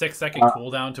 6-second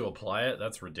cooldown to apply it.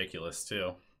 That's ridiculous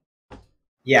too.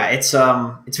 Yeah, it's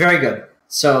very good.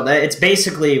 So it's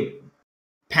basically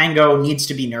Pango needs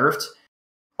to be nerfed.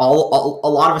 A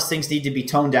lot of his things need to be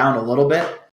toned down a little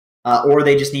bit, or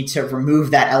they just need to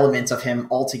remove that element of him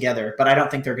altogether. But I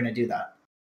don't think they're going to do that.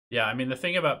 Yeah, I mean, the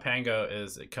thing about Pango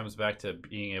is it comes back to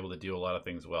being able to do a lot of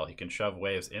things well. He can shove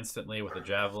waves instantly with a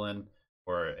Javelin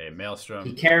or a Maelstrom.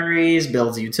 He carries,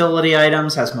 builds utility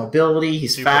items, has mobility,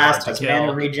 he's super fast, has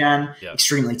mana regen,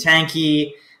 extremely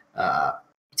tanky,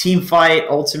 team fight,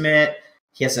 ultimate.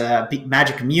 He has a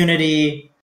magic immunity.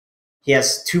 He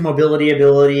has 2 mobility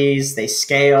abilities. They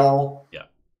scale.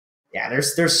 Yeah,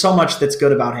 there's so much that's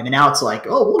good about him. And now it's like,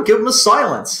 oh, we'll give him a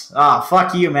silence. Ah,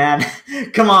 fuck you, man.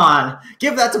 Come on.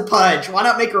 Give that to Pudge. Why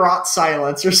not make Rot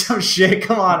silence or some shit?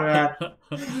 Come on, man.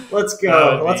 Let's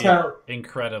go. Let's have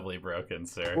incredibly broken,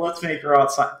 sir. Let's make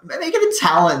Rot silence. Make it a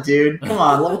talent, dude. Come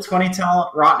on, level 20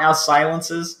 talent. Rot now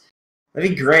silences. That'd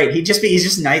be great. He's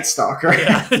just Night Stalker.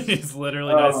 Yeah, he's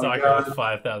literally Night Stalker with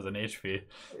 5,000 HP.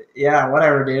 Yeah,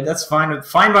 whatever, dude. That's fine.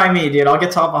 Fine by me, dude. I'll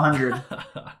get top 100.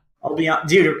 I'll be on,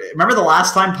 dude. Remember the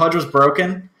last time Pudge was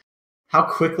broken? How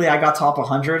quickly I got top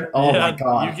 100? Oh my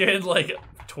god! You gained like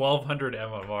 1,200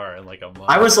 MMR in like a month.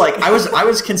 I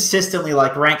was consistently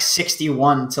like ranked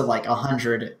 61 to like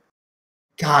 100.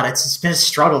 God, it's been a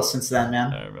struggle since then,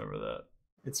 man. I remember that.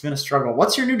 It's been a struggle.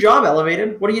 What's your new job,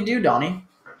 Elevated? What do you do, Donnie?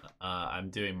 I'm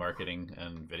doing marketing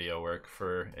and video work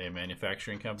for a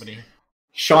manufacturing company.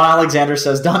 Sean Alexander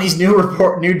says Donnie's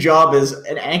new job is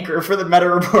an anchor for the Meta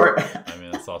Report. I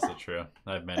mean, that's also true.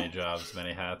 I have many jobs,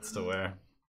 many hats to wear.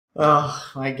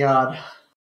 Oh my god.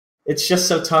 It's just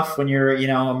so tough when you're,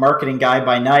 a marketing guy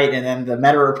by night and then the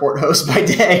Meta Report host by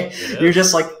day.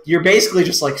 You're basically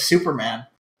just like Superman,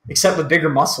 except with bigger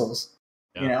muscles.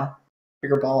 Yeah.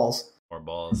 Bigger balls. More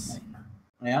balls.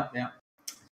 Yeah.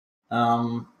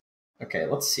 Okay,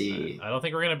 let's see. I don't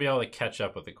think we're going to be able to catch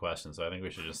up with the questions, so I think we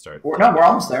should just start. We're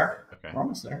almost there. Okay. We're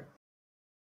almost there.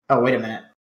 Oh, wait a minute.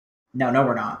 No,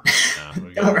 we're not.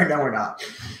 No, we're not.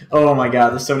 Oh my god,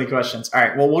 there's so many questions. All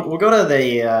right, well, we'll go to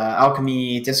the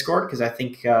Alchemy Discord, because I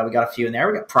think we got a few in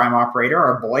there. We got Prime Operator,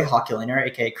 our boy, Hoculaner,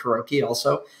 aka Kuroki,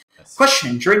 also. Yes.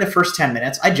 Question, during the first 10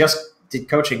 minutes, I just did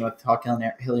coaching with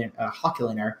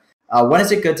Hoculaner. When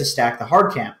is it good to stack the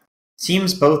hard camp?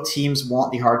 Seems both teams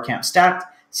want the hard camp stacked.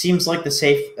 Seems like the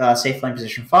safe lane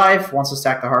position 5 wants to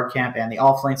stack the hard camp, and the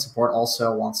off lane support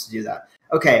also wants to do that.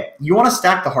 Okay, you want to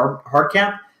stack the hard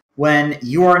camp when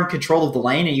you are in control of the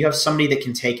lane and you have somebody that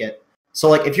can take it. So,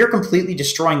 like, if you're completely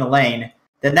destroying the lane,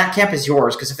 then that camp is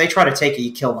yours, because if they try to take it,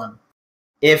 you kill them.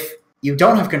 If you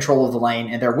don't have control of the lane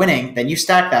and they're winning, then you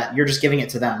stack that. You're just giving it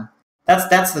to them.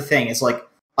 That's the thing. It's like,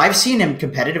 I've seen in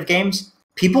competitive games,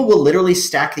 people will literally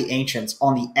stack the Ancients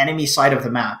on the enemy side of the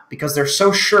map because they're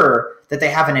so sure that they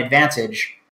have an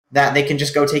advantage that they can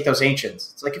just go take those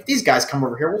Ancients. It's like, if these guys come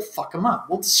over here, we'll fuck them up.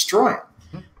 We'll destroy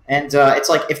them. And it's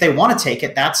like, if they want to take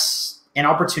it, that's an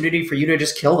opportunity for you to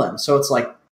just kill them. So it's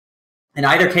like, In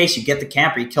either case, you get the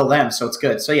camp or you kill them, so it's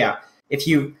good. So yeah, if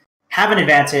you have an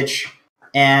advantage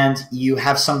and you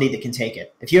have somebody that can take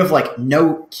it. If you have like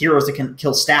no heroes that can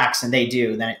kill stacks and they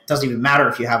do, then it doesn't even matter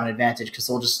if you have an advantage because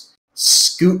they'll just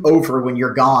scoot over when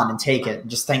you're gone and take it. And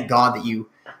just thank God that you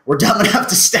were dumb enough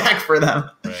to stack for them.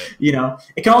 Right. You know,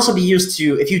 it can also be used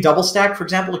to, if you double stack, for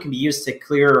example, it can be used to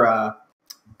clear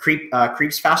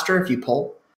creeps faster if you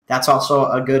pull. That's also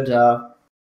a good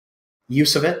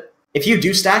use of it. If you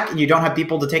do stack and you don't have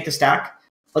people to take the stack,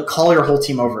 like call your whole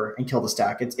team over and kill the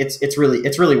stack. It's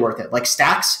really worth it. Like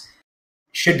stacks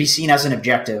should be seen as an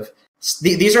objective.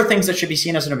 These are things that should be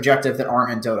seen as an objective that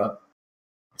aren't in Dota.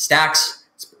 Stacks,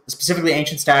 specifically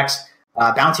ancient stacks,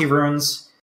 bounty runes,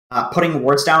 putting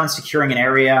wards down and securing an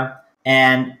area,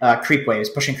 and creep waves,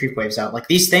 pushing creep waves out. Like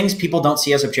these things people don't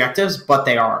see as objectives, but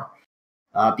they are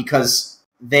because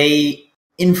they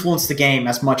influence the game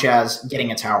as much as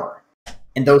getting a tower.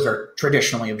 And those are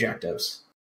traditionally objectives.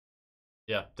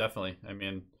 Yeah, definitely. I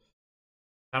mean,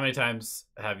 how many times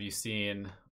have you seen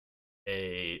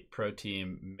a pro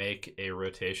team make a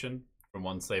rotation from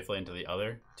one safe lane to the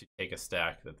other to take a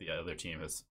stack that the other team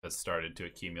has started to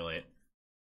accumulate?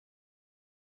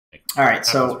 Like, all right,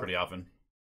 so pretty often.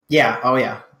 Yeah, oh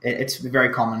yeah, it's very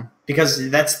common because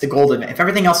that's the gold advantage. If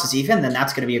everything else is even, then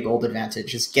that's going to be a gold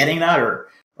advantage. Just getting that or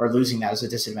losing that is a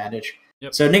disadvantage.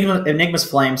 Yep. So Enigma's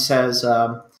Flame says,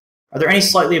 are there any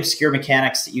slightly obscure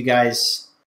mechanics that you guys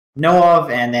know of?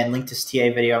 And then link this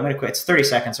TA video. I'm going to it's 30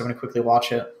 seconds. So I'm going to quickly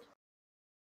watch it.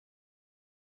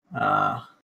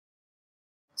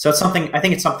 So it's something. I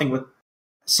think it's something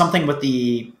with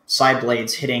the side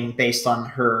blades hitting based on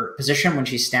her position when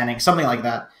she's standing, something like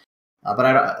that. But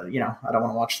I don't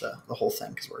want to watch the whole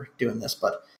thing because we're doing this.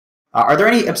 But are there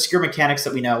any obscure mechanics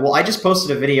that we know? Well, I just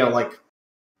posted a video. Like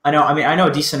I know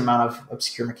a decent amount of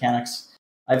obscure mechanics.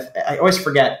 I always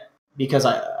forget because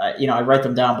I write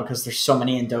them down because there's so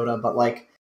many in Dota. But like,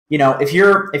 if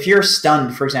you're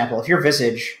stunned, for example, if you're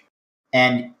Visage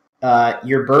and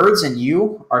your birds and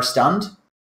you are stunned,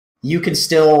 you can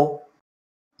still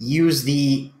use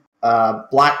the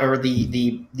black or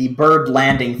the bird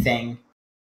landing thing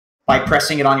by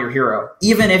pressing it on your hero,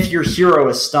 even if your hero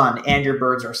is stunned and your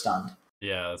birds are stunned.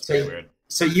 Yeah, that's pretty weird.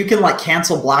 So you can like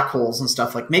cancel black holes and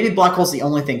stuff. Like maybe black hole's the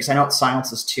only thing because I know it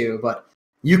silences too, but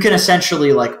you can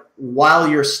essentially like while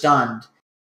you're stunned,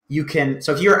 you can.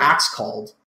 So if your axe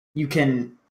called, you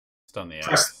can stun the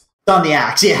axe. Stun the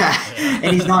axe, yeah.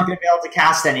 And he's not going to be able to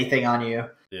cast anything on you.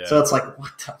 Yeah. So it's like,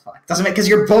 what the fuck? Doesn't make because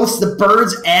you're both the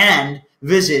birds and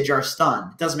Visage are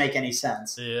stunned. It doesn't make any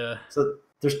sense. Yeah. So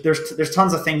there's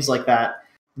tons of things like that.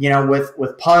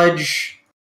 With Pudge,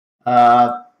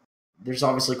 there's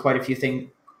obviously quite a few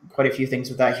things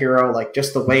with that hero. Like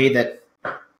just the way that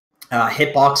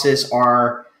hitboxes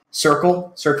are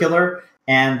circular,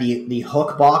 and the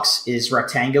hook box is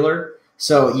rectangular.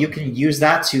 So you can use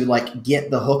that to like get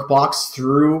the hook box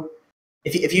through.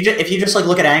 If you just like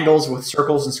look at angles with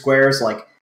circles and squares, like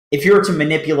if you were to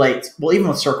manipulate, well, even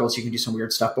with circles you can do some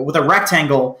weird stuff, but with a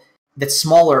rectangle that's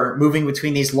smaller, moving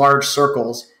between these large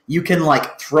circles, you can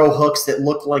like throw hooks that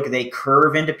look like they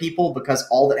curve into people because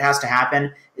all that has to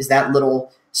happen is that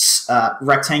little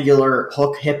rectangular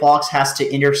hook hitbox has to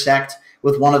intersect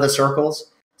with one of the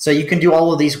circles. So you can do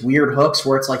all of these weird hooks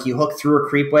where it's like you hook through a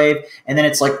creep wave and then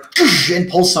it's like and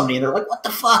pull somebody and they're like, what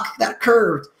the fuck? That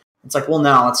curved. It's like, well,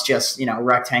 no, it's just,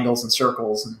 rectangles and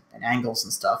circles and angles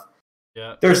and stuff.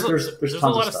 Yeah. There's a tons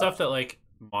lot of stuff. stuff that like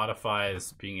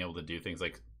modifies being able to do things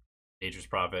like Nature's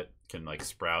Prophet can like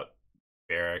sprout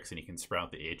barracks and you can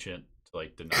sprout the ancient to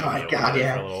like deny for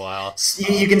a little while.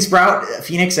 You can sprout a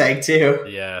Phoenix egg too.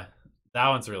 Yeah. That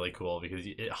one's really cool because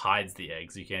it hides the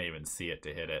eggs. You can't even see it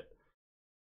to hit it.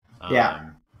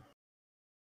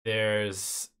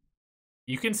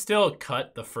 You can still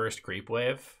cut the first creep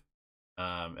wave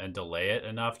and delay it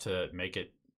enough to make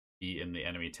it be in the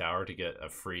enemy tower to get a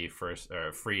free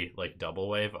like double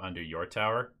wave under your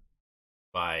tower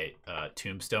by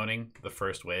tombstoning the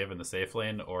first wave in the safe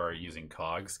lane or using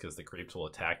cogs because the creeps will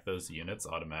attack those units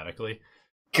automatically.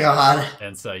 God.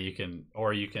 And so you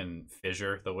can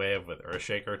fissure the wave with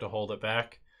Earthshaker to hold it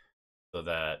back so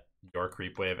that your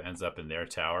creep wave ends up in their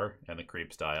tower and the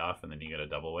creeps die off and then you get a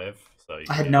double wave. So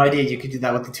I had no idea you could do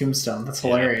that with the tombstone. That's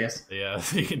hilarious. Yeah,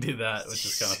 you can do that, which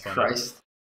is kind of fun. Christ.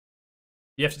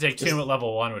 You have to take tomb at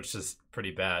level 1, which is pretty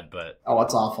bad, but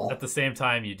it's awful. At the same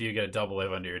time, you do get a double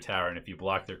wave under your tower, and if you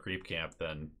block their creep camp,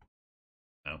 then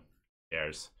who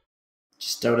cares?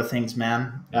 Just Dota things,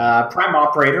 man. Prime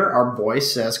Operator, our boy,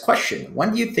 says, question,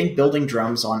 when do you think building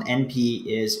drums on NP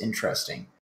is interesting?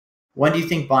 When do you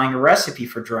think buying a recipe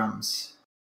for drums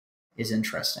is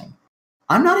interesting?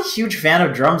 I'm not a huge fan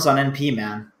of drums on NP,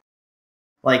 man.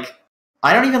 Like,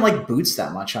 I don't even like boots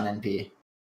that much on NP.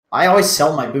 I always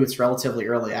sell my boots relatively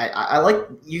early. I like,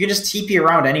 you can just TP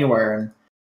around anywhere, and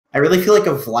I really feel like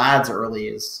a Vlad's early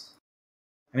is.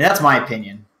 I mean, that's my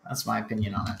opinion. That's my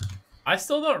opinion on it. I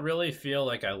still don't really feel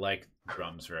like I like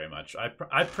drums very much.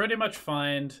 I pretty much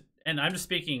find, and I'm just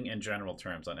speaking in general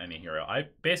terms on any hero, I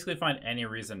basically find any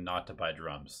reason not to buy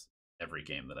drums every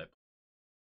game that I play.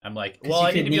 I'm like, well,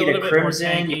 I need to be a little bit more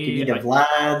tanky. You can need a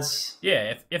Vlad's.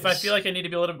 Yeah, if I feel like I need to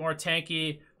be a little bit more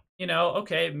tanky, you know,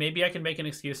 okay, maybe I can make an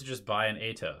excuse to just buy an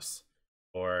Atos.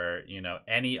 Or, you know,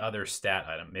 any other stat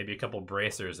item. Maybe a couple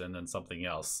bracers and then something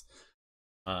else.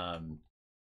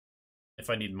 If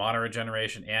I need mana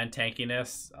regeneration and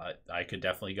tankiness, I could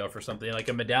definitely go for something like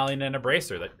a medallion and a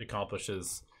bracer that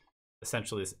accomplishes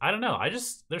essentially this. I don't know.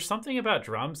 There's something about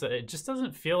drums that it just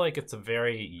doesn't feel like it's a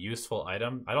very useful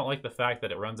item. I don't like the fact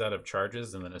that it runs out of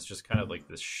charges and then it's just kind of like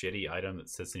this shitty item that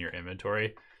sits in your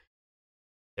inventory,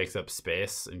 takes up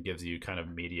space, and gives you kind of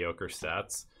mediocre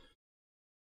stats.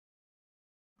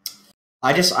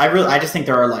 I just think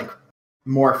there are like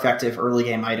more effective early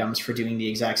game items for doing the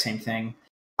exact same thing.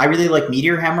 I really like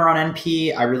Meteor Hammer on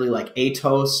NP. I really like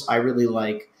Atos. I really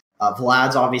like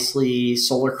Vlad's, obviously.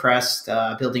 Solar Crest,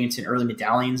 building into an early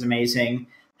medallion is amazing.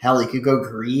 Hell, you could go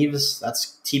Greaves.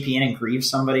 That's TP in and Greaves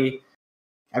somebody.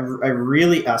 I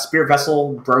really Spirit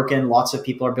Vessel broken. Lots of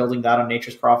people are building that on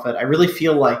Nature's Prophet. I really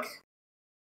feel like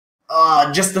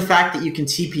just the fact that you can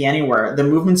TP anywhere, the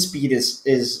movement speed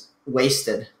is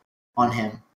wasted on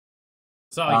him.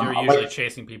 It's not like you're usually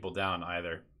chasing people down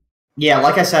either. Yeah,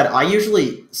 like I said, I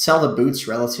usually sell the boots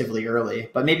relatively early,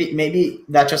 but maybe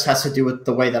that just has to do with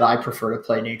the way that I prefer to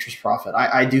play Nature's Prophet.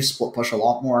 I do split push a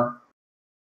lot more,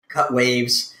 cut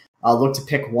waves, look to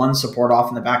pick one support off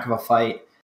in the back of a fight,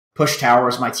 push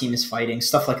towers my team is fighting,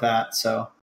 stuff like that. So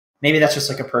maybe that's just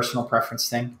like a personal preference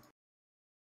thing.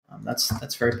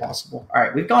 That's very possible. All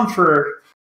right, we've gone for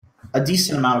a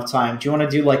decent amount of time. Do you want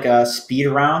to do like a speed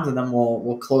round and then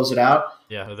we'll close it out?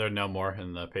 Yeah, are there no more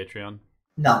in the Patreon?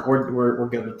 No, we're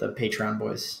good with the Patreon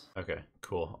boys. Okay,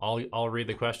 cool. I'll read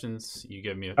the questions. You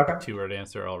give me a 2-word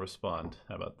answer. I'll respond.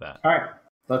 How about that? All right,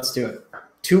 let's do it.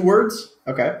 2 words?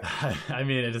 Okay. I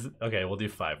mean, it is okay. We'll do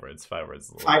 5 words. 5 words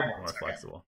is a little more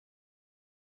flexible.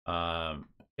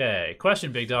 Okay.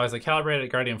 Question, big dogs. I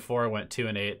calibrated Guardian 4, went 2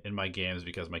 and 8 in my games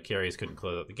because my carries couldn't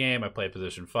close out the game. I played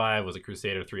position 5, was a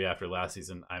Crusader 3 after last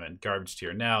season. I'm in garbage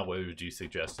tier now. What would you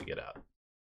suggest to get out?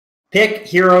 Pick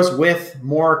heroes with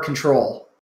more control.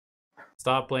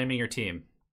 Stop blaming your team.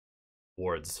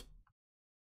 Wards.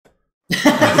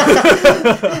 All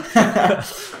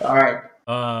right.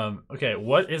 Okay,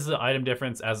 what is the item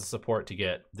difference as a support to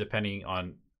get depending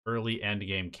on early end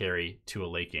game carry to a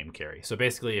late game carry? So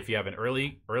basically, if you have an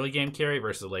early game carry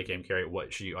versus a late game carry,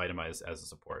 what should you itemize as a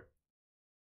support?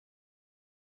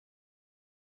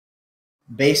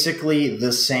 Basically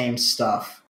the same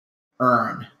stuff.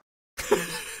 Earn.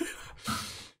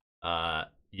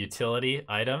 Utility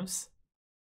items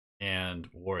and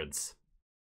wards.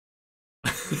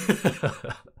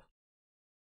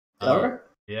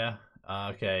 Yeah.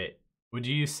 Okay. Would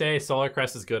you say Solar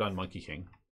Crest is good on Monkey King?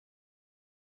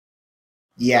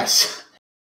 Yes.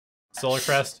 Solar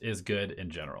Crest is good in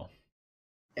general.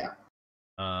 Yeah.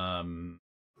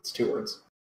 It's 2 words.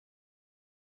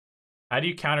 How do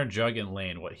you counter Jug in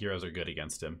lane? What heroes are good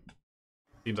against him?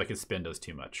 Seems like his spin does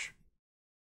too much.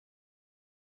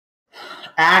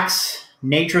 Axe,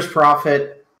 Nature's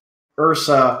Prophet,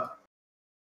 Ursa,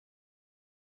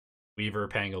 Weaver,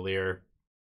 Pangolier,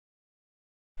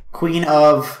 Queen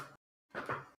of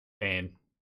Pain.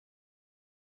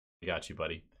 I got you,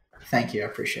 buddy. Thank you, I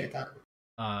appreciate that.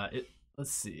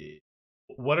 Let's see.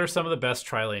 What are some of the best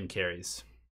tri-lane carries?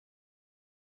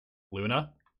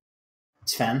 Luna?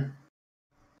 Sven.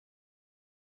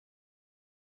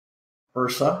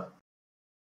 Ursa.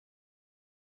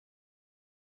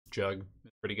 Jug.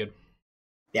 Pretty good.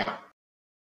 Yeah.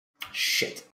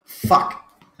 Shit. Fuck.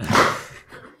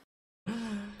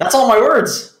 That's all my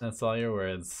words. That's all your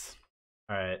words.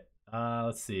 All right.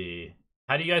 Let's see.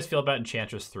 How do you guys feel about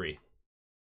Enchantress 3?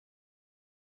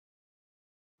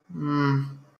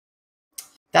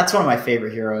 That's one of my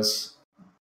favorite heroes.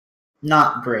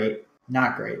 Not great.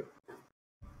 Not great.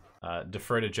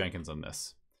 Defer to Jenkins on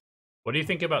this. What do you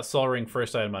think about Sol Ring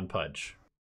first item on Pudge?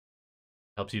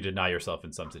 Helps you deny yourself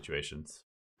in some situations.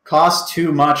 Costs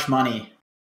too much money.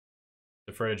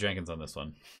 Defer to Jenkins on this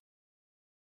one.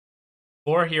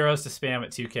 4 heroes to spam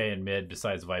at 2k in mid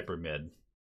besides Viper mid.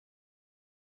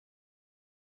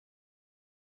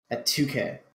 At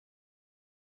 2k.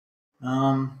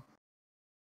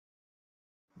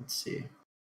 Let's see.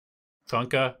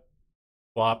 Kunkka,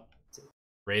 Flop,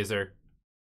 Razor,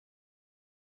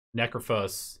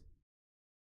 Necrophos,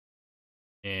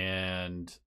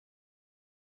 and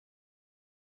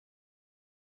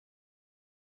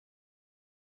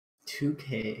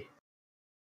 $2K.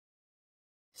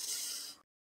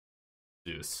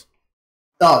 Zeus.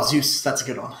 Oh, Zeus. That's a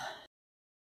good one.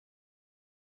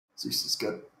 Zeus is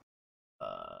good.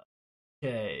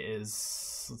 Okay, let's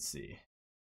see.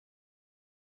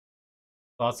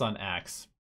 Thoughts on Axe,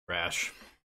 Rash?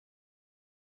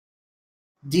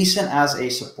 Decent as a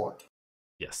support.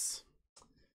 Yes.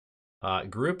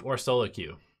 Group or solo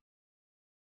queue?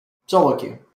 Solo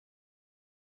queue.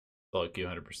 Solo queue,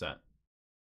 100%.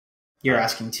 You're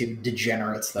asking two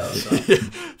degenerates, though. So.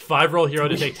 5-roll hero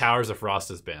to take towers if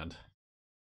Frost is banned.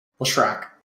 Leshrac.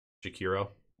 Jakiro.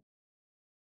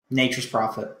 Nature's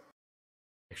Prophet.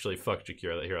 Actually, fuck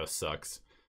Jakiro. That hero sucks.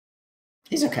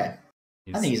 He's okay.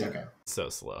 I think he's okay. So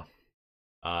slow.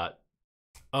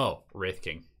 Wraith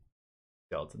King.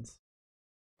 Skeletons.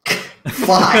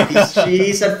 5.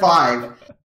 He said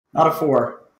 5. Not a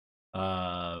 4.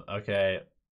 Okay.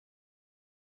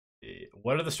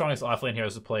 What are the strongest offlane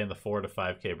heroes to play in the 4 to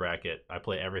 5K bracket? I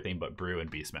play everything but Brew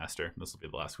and Beastmaster. This will be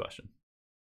the last question.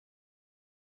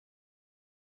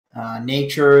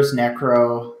 Nature's,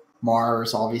 Necro,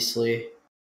 Mars, obviously.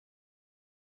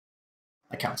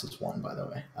 That counts as 1, by the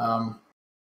way.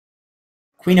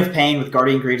 Queen of Pain with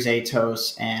Guardian Greaves,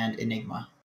 Atos, and Enigma.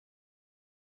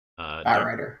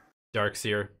 Batrider.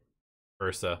 Darkseer,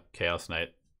 Ursa, Chaos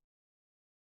Knight.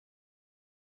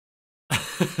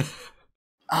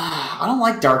 I don't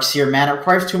like Darkseer, man. It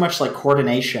requires too much like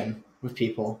coordination with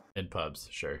people. In pubs,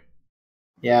 sure.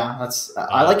 Yeah, that's.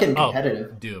 I like it in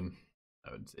competitive. Doom.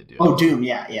 I would say Doom. Oh, Doom.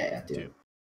 Yeah, Doom.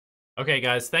 Okay,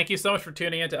 guys, thank you so much for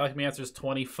tuning in to Alchemy Answers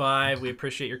 25. We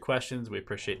appreciate your questions. We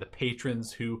appreciate the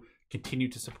patrons who continue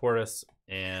to support us.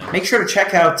 And make sure to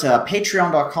check out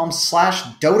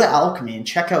patreon.com/Dota Alchemy and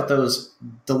check out those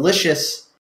delicious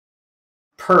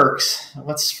perks.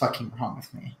 What's fucking wrong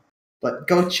with me? But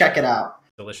go check it out.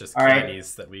 Delicious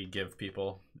candies that we give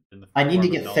people. I need to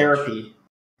get therapy.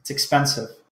 It's expensive.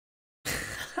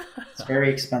 It's very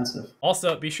expensive.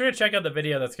 Also, be sure to check out the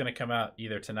video that's going to come out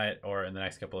either tonight or in the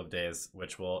next couple of days,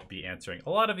 which will be answering a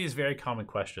lot of these very common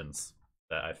questions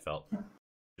that I felt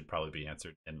should probably be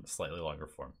answered in slightly longer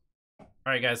form. All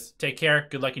right, guys, take care.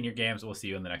 Good luck in your games. We'll see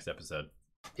you in the next episode.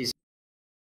 Peace.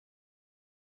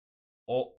 Oh.